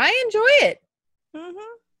 I enjoy it.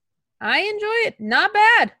 Mm-hmm. I enjoy it. Not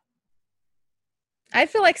bad. I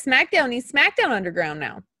feel like SmackDown needs SmackDown Underground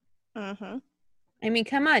now. Mm-hmm. I mean,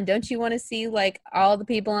 come on. Don't you want to see like all the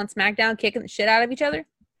people on SmackDown kicking the shit out of each other?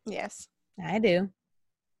 Yes. I do.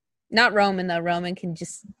 Not Roman, though. Roman can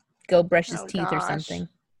just go brush his teeth or something.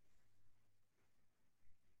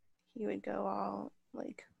 He would go all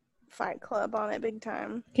like Fight Club on it big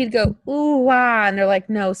time. He'd go, ooh, wow. And they're like,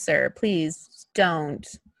 no, sir, please don't.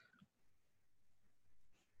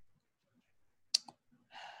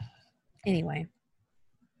 Anyway.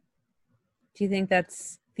 Do you think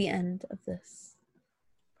that's the end of this?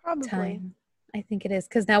 Probably. Time? I think it is.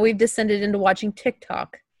 Because now we've descended into watching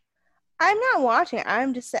TikTok. I'm not watching it.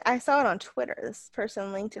 I saw it on Twitter. This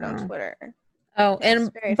person linked it on Twitter. Oh,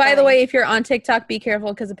 and by the way, if you're on TikTok, be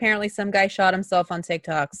careful because apparently some guy shot himself on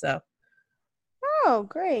TikTok. So. Oh,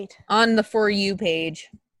 great. On the For You page.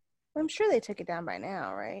 I'm sure they took it down by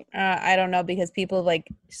now, right? I don't know because people like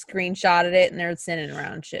screenshotted it and they're sending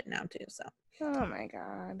around shit now too. So. Oh my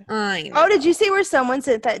God. I know. Oh, did you see where someone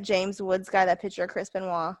sent that James Woods guy that picture of Chris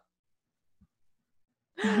Benoit?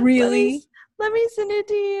 Really? Let me send it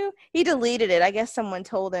to you. He deleted it. I guess someone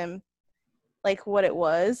told him like what it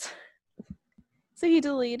was. So he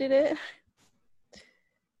deleted it.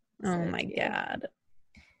 Oh my God.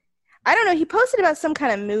 I don't know. He posted about some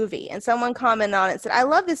kind of movie and someone commented on it and said, I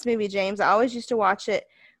love this movie, James. I always used to watch it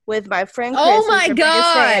with my friend Chris. Oh my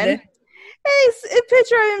God. Hey, a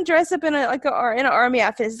picture of him dressed up in an army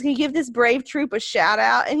outfit. He give this brave troop a shout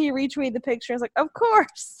out and he retweeted the picture. I was like, of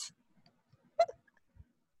course.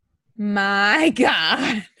 My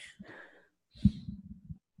God.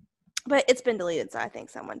 But it's been deleted, so I think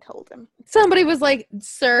someone told him. Somebody was like,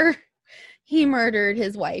 sir, he murdered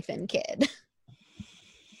his wife and kid.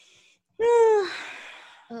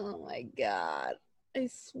 Oh my God. I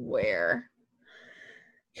swear.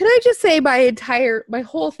 Can I just say my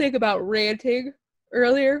whole thing about ranting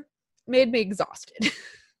earlier made me exhausted.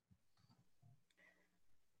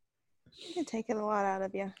 It can take a lot out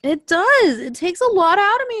of you. It does. It takes a lot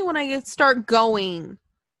out of me when I start going.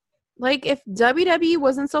 Like, if WWE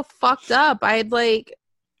wasn't so fucked up, I'd like,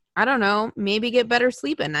 I don't know, maybe get better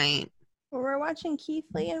sleep at night. Well, we're watching Keith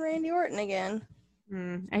Lee and Randy Orton again.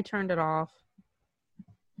 I turned it off.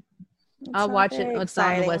 I'll watch it. It's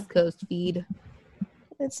on the West Coast feed.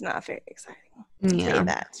 It's not very exciting. Yeah. Say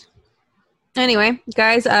that. Anyway,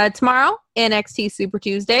 guys, tomorrow, NXT Super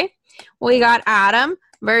Tuesday, we got Adam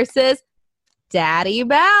versus Daddy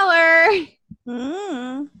Balor.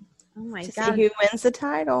 Oh my God. God. See who wins the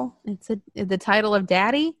title. It's the title of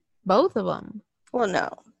Daddy? Both of them. Well, no.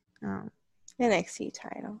 Oh. NXT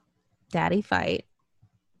title. Daddy fight.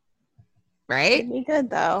 Right? It'd be good,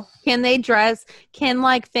 though. Can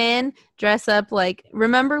like Finn dress up like,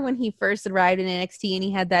 remember when he first arrived in NXT and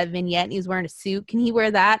he had that vignette and he was wearing a suit? Can he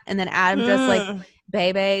wear that? And then Adam dressed like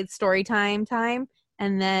Bebe, story time,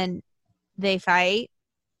 and then they fight.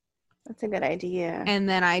 That's a good idea. And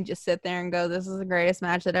then I just sit there and go, this is the greatest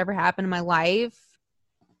match that ever happened in my life.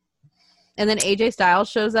 And then AJ Styles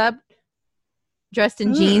shows up. dressed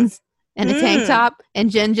in jeans and a tank top, and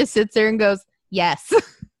Jen just sits there and goes, yes.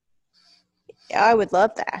 Yeah, I would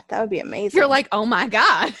love that. That would be amazing. You're like, oh my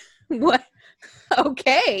God. What?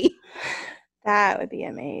 Okay. That would be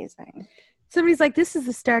amazing. Somebody's like, this is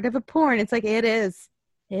the start of a porn. It's like, it is.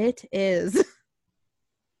 It is.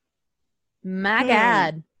 My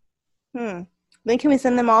God. Then can we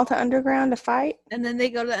send them all to Underground to fight? And then they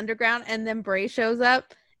go to the Underground, and then Bray shows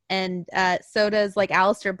up, and so does like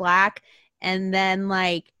Aleister Black, and then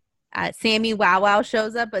like Sammy Wow Wow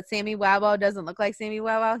shows up, but Sammy Wow Wow doesn't look like Sammy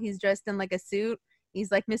Wow Wow. He's dressed in like a suit.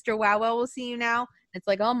 He's like, Mr. Wow Wow, we'll see you now. It's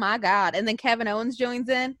like, oh my God. And then Kevin Owens joins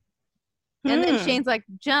in, and then Shane's like,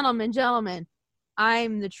 gentlemen,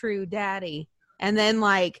 I'm the true daddy. And then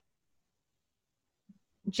like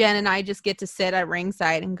Jen and I just get to sit at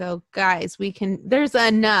ringside and go, guys, there's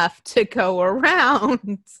enough to go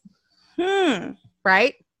around.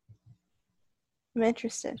 Right? I'm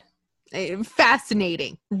interested.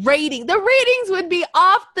 Fascinating. The ratings would be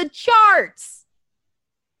off the charts.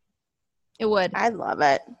 It would. I'd love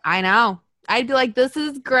it. I know. I'd be like, this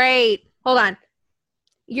is great. Hold on.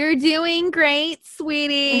 You're doing great,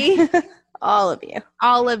 sweetie. All of you.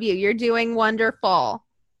 All of you. You're doing wonderful.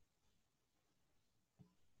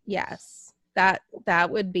 Yes. That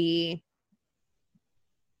would be.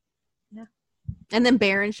 Yeah. And then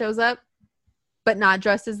Baron shows up, but not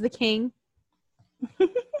dressed as the king.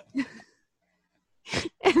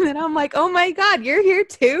 And then I'm like, oh my God, you're here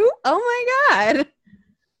too? Oh my God.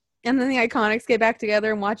 And then the Iconics get back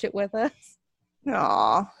together and watch it with us.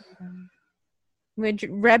 Aww.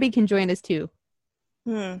 Rebby can join us too.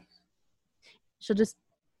 She'll just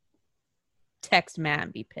text Matt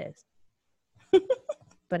and be pissed.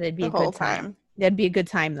 But it'd be a good time. It'd be a good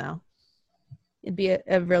time though. It'd be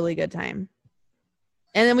a really good time.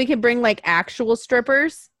 And then we could bring like actual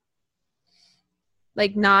strippers.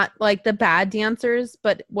 Like not like the bad dancers,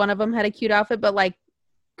 but one of them had a cute outfit, but like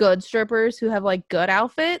good strippers who have like good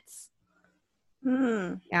outfits.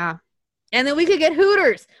 Yeah. And then we could get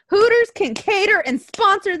Hooters. Hooters can cater and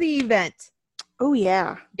sponsor the event. Oh,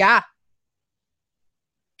 yeah. Yeah.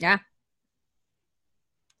 Yeah.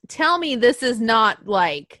 Tell me this is not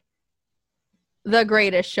like the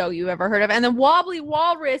greatest show you've ever heard of. And then Wobbly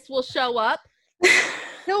Walrus will show up.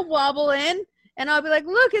 He'll wobble in and I'll be like,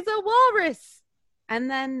 look, it's a walrus. And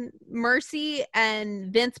then Mercy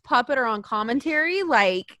and Vince Puppet are on commentary.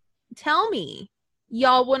 Like, tell me,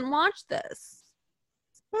 y'all wouldn't watch this.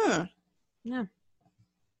 Yeah.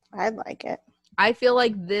 I'd like it. I feel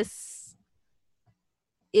like this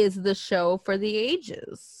is the show for the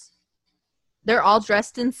ages. They're all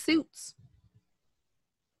dressed in suits.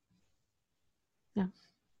 Yeah.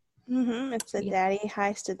 It's the daddy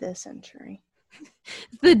heist of this century.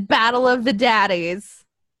 The battle of the daddies.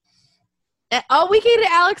 Oh, we could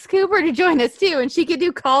get Alex Cooper to join us too, and she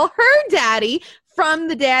could call her daddy from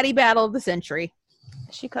the daddy battle of the century.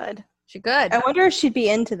 She could. She could. I wonder if she'd be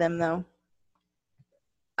into them though.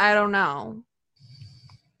 I don't know.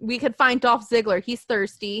 We could find Dolph Ziggler. He's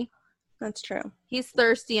thirsty. That's true. He's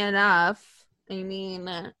thirsty enough. I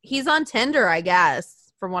mean, he's on Tinder, I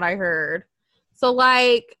guess, from what I heard. So,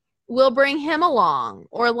 like, we'll bring him along.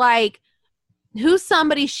 Or, like, who's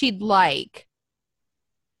somebody she'd like?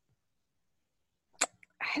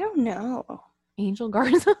 I don't know. Angel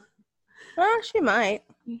Garza? Well, she might.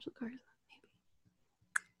 Angel Garza, maybe.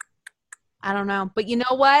 I don't know. But you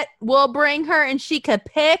know what? We'll bring her and she could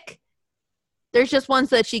pick. There's just ones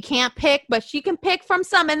that she can't pick, but she can pick from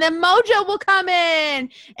some. And then Mojo will come in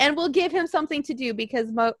and we'll give him something to do because,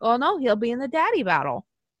 he'll be in the daddy battle.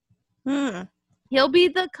 He'll be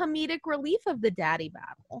the comedic relief of the daddy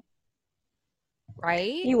battle.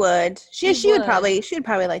 Right? He would. She would probably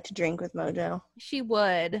like to drink with Mojo. She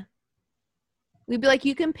would. We'd be like,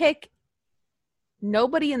 you can pick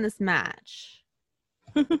nobody in this match.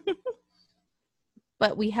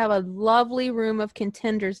 But we have a lovely room of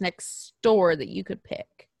contenders next door that you could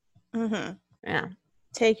pick. Yeah.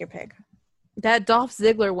 Take your pick. That Dolph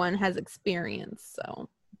Ziggler one has experience, so.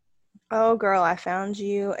 Oh, girl, I found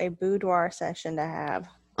you a boudoir session to have.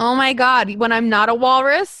 Oh, my God. When I'm not a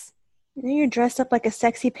walrus? You're dressed up like a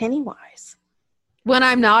sexy Pennywise. When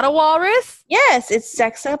I'm not a walrus? Yes, it's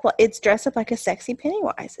dressed up like a sexy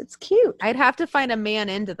Pennywise. It's cute. I'd have to find a man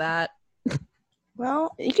into that.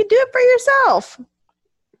 Well, you could do it for yourself.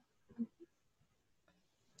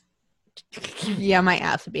 Yeah, my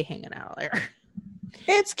ass would be hanging out there.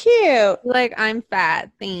 It's cute. Like, I'm fat.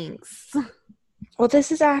 Thanks. Well,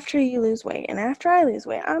 this is after you lose weight. And after I lose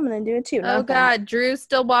weight, I'm going to do it too. Oh, God. Drew's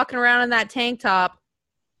still walking around in that tank top.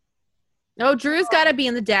 Oh, Drew's got to be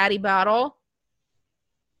in the daddy battle.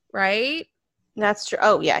 Right? That's true.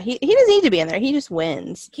 Oh yeah, he doesn't need to be in there. He just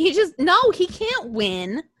wins. He can't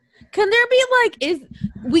win. Can there be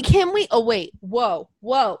oh wait, whoa.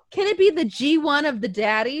 Can it be the G1 of the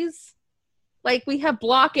daddies? Like we have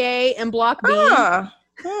block A and block B.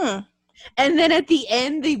 And then at the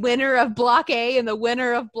end, the winner of block A and the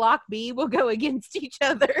winner of block B will go against each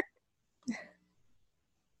other.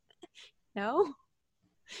 No?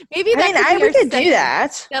 Maybe we could do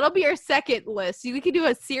that. That'll be our second list. We could do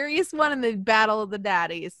a serious one and the battle of the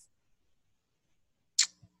daddies.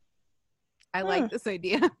 I like this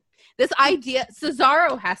idea.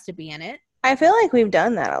 Cesaro has to be in it. I feel like we've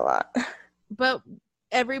done that a lot. But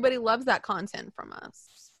everybody loves that content from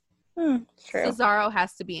us. True. Cesaro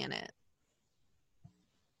has to be in it.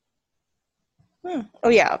 Oh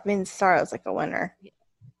yeah, I mean Cesaro's like a winner.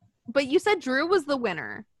 But you said Drew was the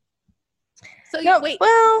winner. So wait.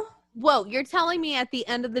 Whoa, you're telling me at the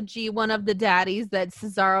end of the G1 of the daddies that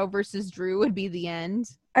Cesaro versus Drew would be the end?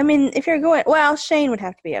 I mean, if you're going, Shane would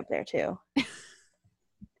have to be up there too.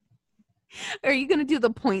 Are you going to do the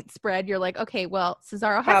point spread? You're like, okay, well,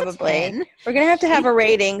 Cesaro has a 10. We're going to have a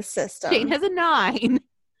rating system. Shane has a 9.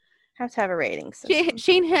 Have to have a rating system.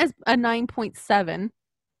 Shane has a 9.7.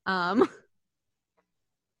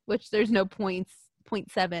 Which there's no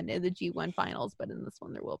 0.7 in the G1 finals, but in this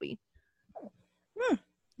one there will be.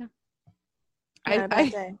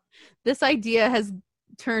 Yeah. This idea has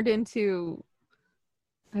turned into,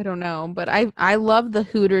 I don't know, but I love the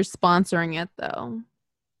Hooters sponsoring it though.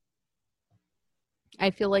 I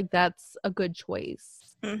feel like that's a good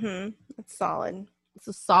choice. It's solid. It's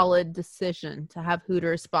a solid decision to have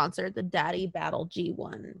Hooters sponsor the Daddy Battle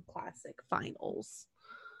G1 Classic Finals.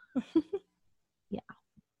 Yeah.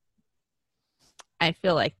 I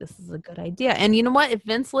feel like this is a good idea. And you know what? If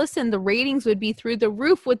Vince listened, the ratings would be through the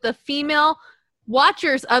roof with the female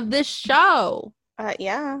watchers of this show.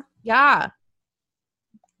 Yeah. Yeah.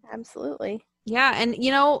 Absolutely. Yeah. And,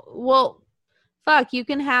 you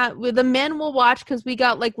can the men will watch because we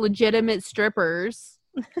got like legitimate strippers.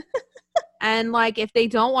 And like, if they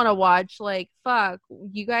don't want to watch,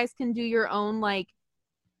 you guys can do your own like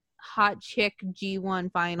hot chick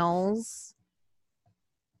G1 finals.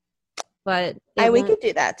 But we could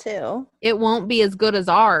do that too. It won't be as good as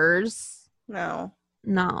ours. No.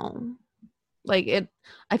 I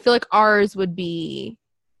feel like ours would be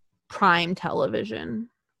prime television.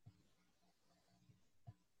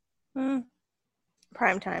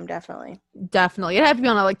 Prime time, definitely. Definitely. It'd have to be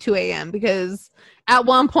on at like 2 a.m. because at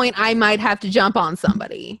one point I might have to jump on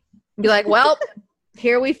somebody and be like, well,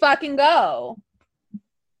 here we fucking go.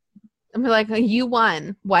 And be like, you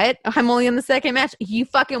won. What? I'm only in the second match. You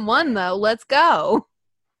fucking won, though. Let's go.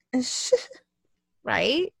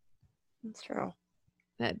 Right? That's true.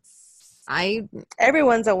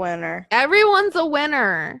 Everyone's a winner. Everyone's a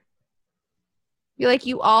winner. Be like,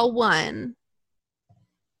 you all won.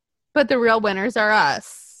 But the real winners are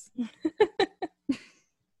us.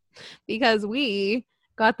 Because we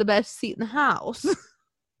got the best seat in the house.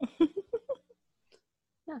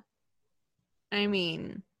 Yeah. I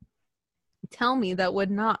mean, tell me that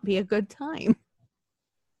would not be a good time.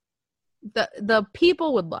 The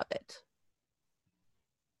people would love it.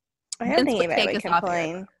 I don't think anybody would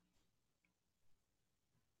complain.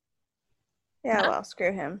 Yeah, well,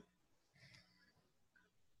 screw him.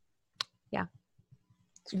 Yeah.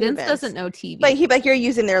 Vince doesn't know TV. But you're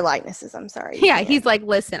using their likenesses. I'm sorry. Yeah, he's like,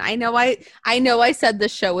 listen, I know I said the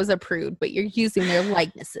show was approved, but you're using their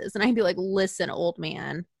likenesses. And I'd be like, listen, old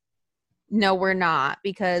man. No, we're not,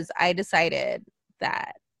 because I decided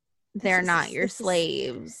that they're not your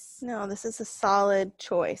slaves. No, this is a solid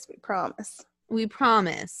choice. We promise. We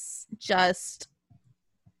promise. Just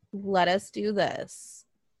let us do this.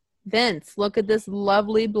 Vince, look at this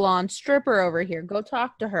lovely blonde stripper over here. Go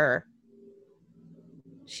talk to her.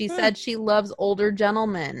 She said she loves older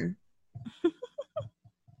gentlemen.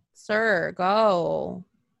 Sir, go.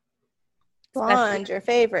 Blonde, your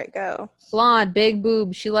favorite, go. Blonde, big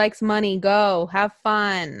boob. She likes money. Go. Have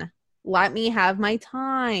fun. Let me have my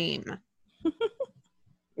time.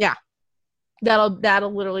 Yeah.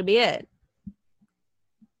 That'll literally be it.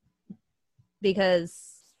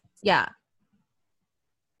 Because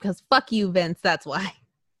fuck you, Vince. That's why.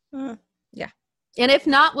 Yeah. And if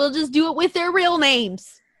not, we'll just do it with their real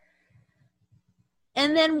names.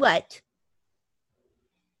 And then what?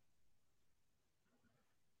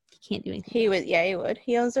 He can't do anything. He would. Yeah, he would.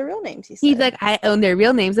 He owns their real names. He's like, I own their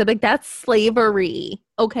real names. I'm like, that's slavery.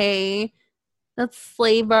 Okay. That's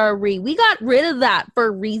slavery. We got rid of that for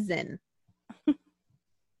a reason.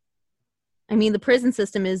 I mean, the prison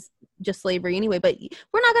system is just slavery anyway, but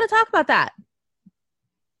we're not going to talk about that.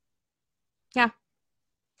 Yeah.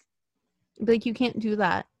 Like, you can't do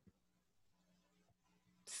that,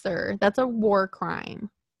 sir. That's a war crime.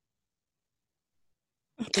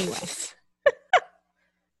 Anyway.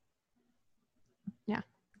 Yeah.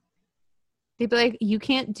 They'd be like, you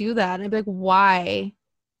can't do that. And I'd be like, why?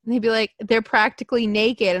 And they'd be like, they're practically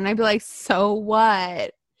naked. And I'd be like, so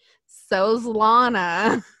what? So's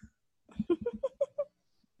Lana.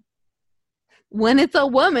 When it's a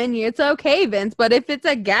woman, it's okay, Vince. But if it's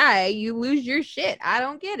a guy, you lose your shit. I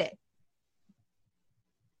don't get it.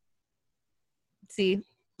 See,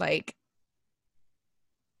 like,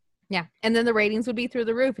 yeah. And then the ratings would be through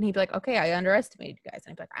the roof. And he'd be like, okay, I underestimated you guys.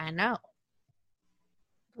 And I'd be like, I know.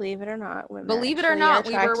 Believe it or not, women. Believe it or not,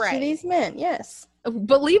 we were right. To these men, yes.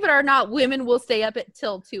 Believe it or not, women will stay up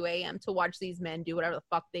till 2 a.m. to watch these men do whatever the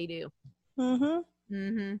fuck they do. Mm-hmm.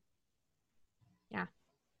 Mm-hmm. Yeah.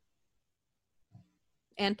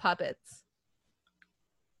 And puppets.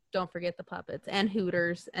 Don't forget the puppets. And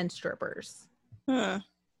hooters and strippers.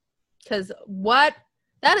 Because what?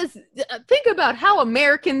 That is, think about how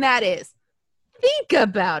American that is. Think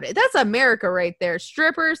about it. That's America right there.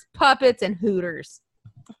 Strippers, puppets, and hooters.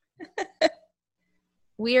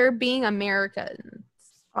 We are being Americans.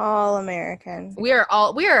 All Americans. We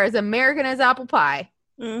are as American as apple pie.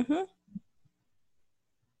 Mm-hmm.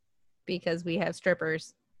 Because we have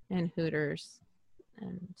strippers and hooters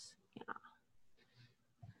and yeah.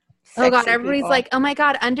 Sexy oh God, everybody's people. Like, oh my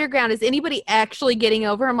God, underground. Is anybody actually getting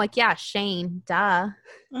over? I'm like, yeah, Shane, duh.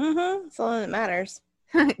 Mm-hmm. That's all that matters.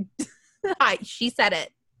 She said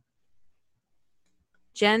it.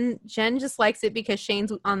 Jen just likes it because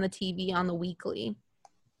Shane's on the TV on the weekly.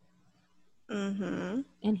 Mm-hmm.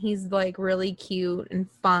 And he's like really cute and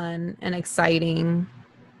fun and exciting.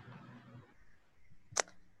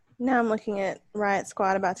 Now I'm looking at Riot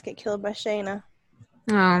Squad about to get killed by Shayna.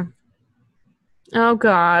 Oh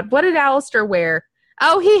God. What did Alistair wear?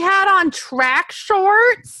 Oh, he had on track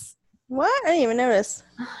shorts? What? I didn't even notice.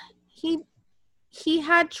 He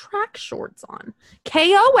had track shorts on.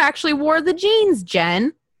 KO actually wore the jeans,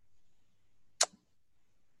 Jen.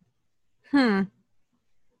 I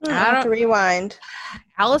have to rewind.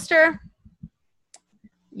 Alistair,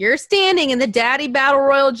 your standing in the Daddy Battle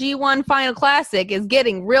Royal G1 Final Classic is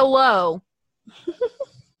getting real low.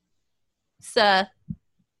 So,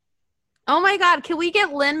 oh my God, can we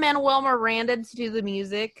get Lin-Manuel Miranda to do the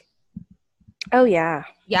music? Oh, yeah.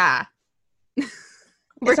 Yeah.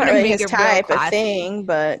 We're going to make his type of thing,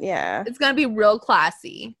 but yeah. It's going to be real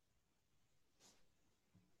classy.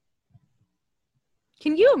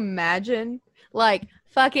 Can you imagine? Like,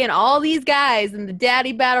 fucking all these guys in the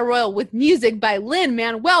Daddy Battle Royal with music by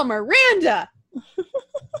Lin-Manuel Miranda.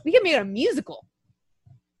 We can make it a musical.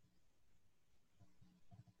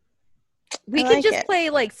 We could just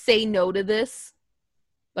play, like, Say No to This.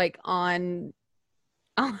 Like, on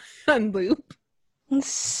loop.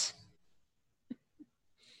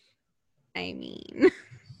 I mean,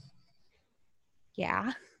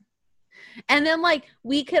 yeah. And then, like,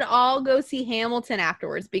 we could all go see Hamilton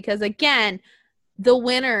afterwards because, again, the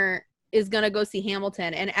winner is going to go see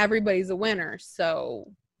Hamilton and everybody's a winner. So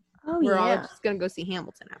we're all just going to go see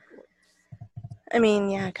Hamilton afterwards. I mean,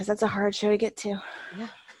 yeah, because that's a hard show to get to. Yeah.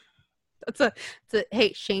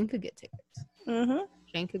 Hey, Shane could get tickets. Mm-hmm.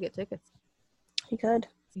 Shane could get tickets. He could.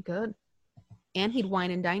 And he'd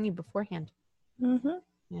wine and dine you beforehand. Mm-hmm.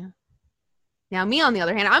 Yeah. Now, me, on the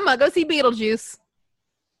other hand, I'm going to go see Beetlejuice.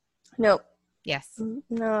 Nope. Yes.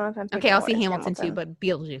 No. Okay, I'll see Hamilton too, but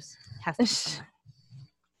Beetlejuice has to be somewhere.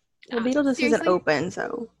 Well, Beetlejuice isn't open,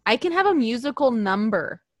 so. I can have a musical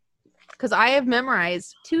number. Because I have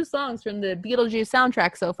memorized 2 songs from the Beetlejuice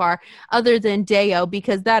soundtrack so far, other than Deo,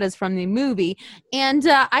 because that is from the movie. And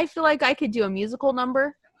I feel like I could do a musical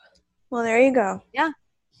number. Well, there you go. Yeah.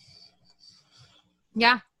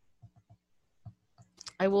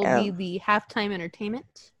 I will be the halftime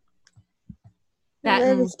entertainment. That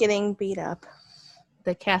is getting beat up.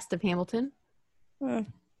 The cast of Hamilton. I'd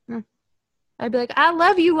be like, I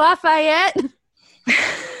love you, Lafayette.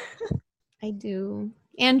 I do.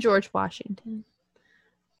 And George Washington.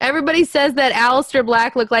 Everybody says that Alistair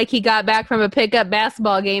Black looked like he got back from a pickup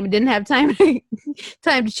basketball game and didn't have time to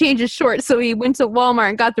change his shorts, so he went to Walmart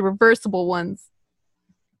and got the reversible ones.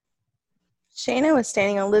 Shayna was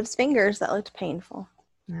standing on Liv's fingers. That looked painful.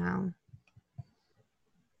 No.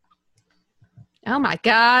 Oh my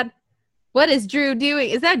God. What is Drew doing?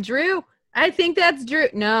 Is that Drew? I think that's Drew.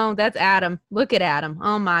 No, that's Adam. Look at Adam.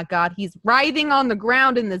 Oh my God. He's writhing on the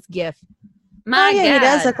ground in this gif. My God. He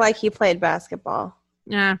does look like he played basketball.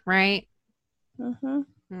 Yeah, right.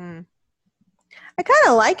 Mm-hmm. I kind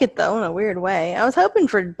of like it though in a weird way. I was hoping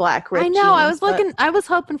for black ripped I know. I jeans, I was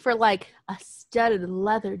hoping for like a studded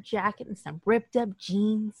leather jacket and some ripped up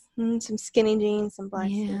jeans. some skinny jeans, some black.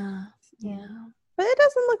 Yeah. But it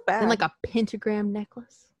doesn't look bad. And like a pentagram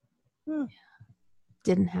necklace. Hmm.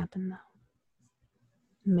 Didn't happen though.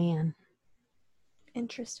 Man,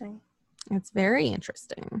 Interesting. it's very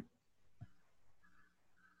interesting.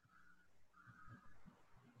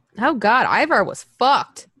 Oh God, Ivar was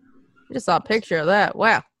fucked. I just saw a picture of that.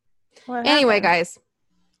 Wow. What Anyway, happened? guys,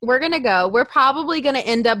 we're gonna go. We're probably gonna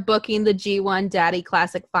end up booking the G1 Daddy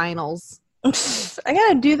Classic Finals. I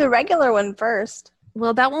gotta do the regular one first.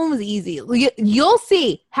 Well, that one was easy. You'll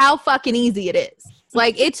see how fucking easy it is.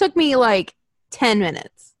 Like, it took me like 10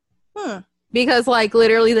 minutes. Because, like,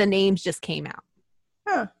 literally the names just came out.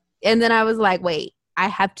 Huh. And then I was like, wait, I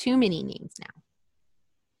have too many names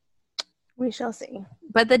now. We shall see.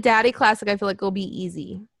 But the Daddy Classic, I feel like, will be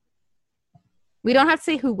easy. We don't have to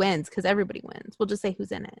say who wins because everybody wins. We'll just say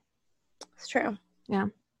who's in it. It's true. Yeah.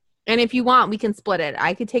 And if you want, we can split it.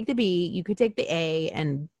 I could take the B, you could take the A,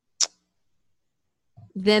 and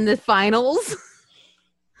then the finals.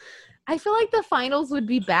 I feel like the finals would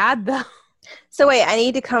be bad, though. So wait, I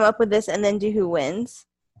need to come up with this and then do who wins.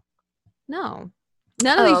 No.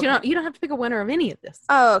 None of these. Okay. You don't have to pick a winner of any of this.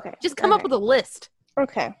 Oh, okay. Just come up with a list.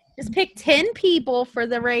 Okay. Just pick 10 people for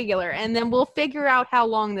the regular, and then we'll figure out how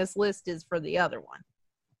long this list is for the other one.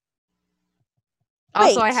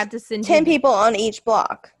 Also, Wait, I have to send 10 you people on each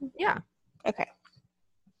block. Yeah. Okay.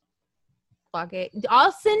 Block it.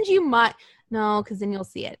 I'll send you my. No, because then you'll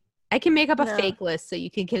see it. I can make up a No. fake list so you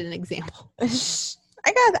can get an example.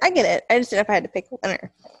 I get it. I just didn't know if I had to pick a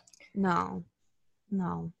winner. No,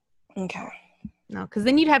 Okay. because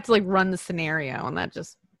then you'd have to like run the scenario, and that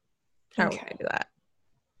just how would Okay. I do that?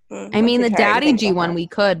 I I'm mean, too the tired to Daddy think G about one that. we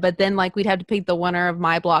could, but then like we'd have to pick the winner of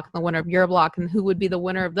my block and the winner of your block, and who would be the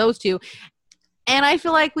winner of those two. And I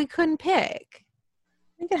feel like we couldn't pick.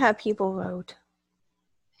 We could have people vote.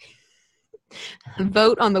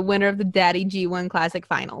 Vote on the winner of the Daddy G1 Classic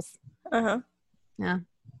Finals. Uh-huh.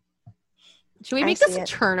 Should we I make this see a it.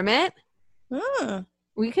 tournament? Mm.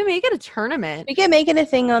 We can make it a tournament. We can make it a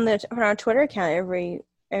thing on our Twitter account every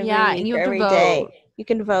Yeah, week, and you or have to every vote. day. You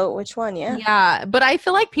can vote which one, yeah. Yeah, but I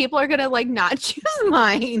feel like people are gonna like not choose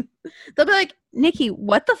mine. They'll be like, Nikki,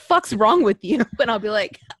 what the fuck's wrong with you? And I'll be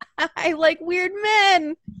like, I like weird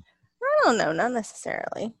men. I don't know, not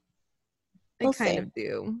necessarily. I We'll kind see. of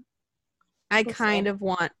do. I We'll kind see. of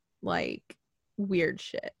want like weird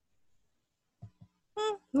shit.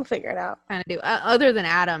 We'll figure it out. Kind of do. Other than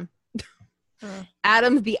Adam. Mm.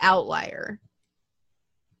 Adam's the outlier.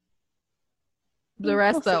 The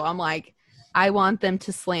rest, We'll though, I'm like, I want them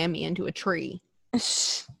to slam me into a tree.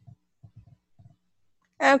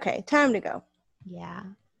 Okay, time to go. Yeah.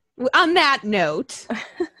 On that note,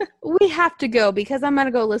 we have to go because I'm going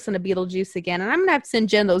to go listen to Beetlejuice again. And I'm going to have to send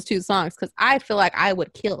Jen those 2 songs because I feel like I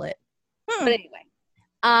would kill it. But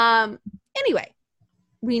anyway,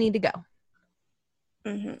 we need to go.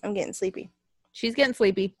 I'm getting sleepy. She's getting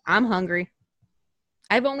sleepy. I'm hungry.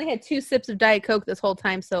 I've only had 2 sips of Diet Coke this whole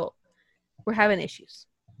time, so we're having issues.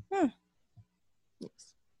 Yes.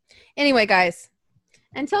 Anyway, guys,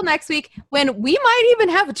 until next week, when we might even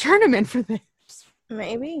have a tournament for this.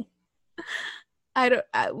 Maybe.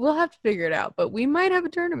 We'll have to figure it out, but we might have a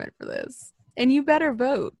tournament for this. And you better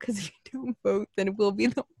vote, because if you don't vote, then we'll be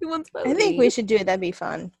the only ones voting. I think we should do it. That'd be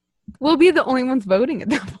fun. We'll be the only ones voting at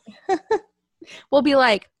that point. We'll be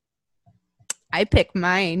like, I pick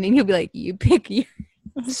mine, and you'll be like, you pick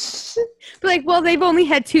yours. Be like, well, they've only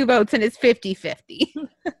had 2 votes, and it's 50-50.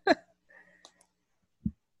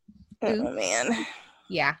 Oh, man.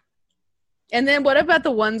 Yeah. And then what about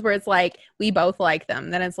the ones where it's like, we both like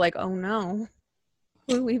them? Then it's like, oh, no.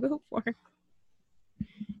 Who do we vote for?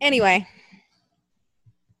 Anyway.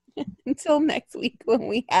 Until next week when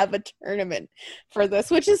we have a tournament for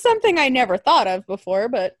this, which is something I never thought of before,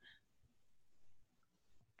 but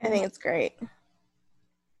I think it's great.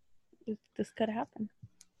 this could happen.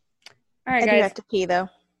 All right, I do guys. have to pee, though.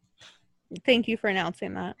 Thank you for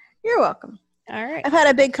announcing that. You're welcome. All right. I've had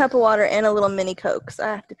a big cup of water and a little mini Coke, so I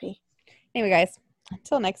have to pee. Anyway, guys,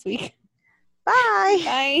 until next week. Bye.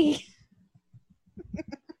 Bye.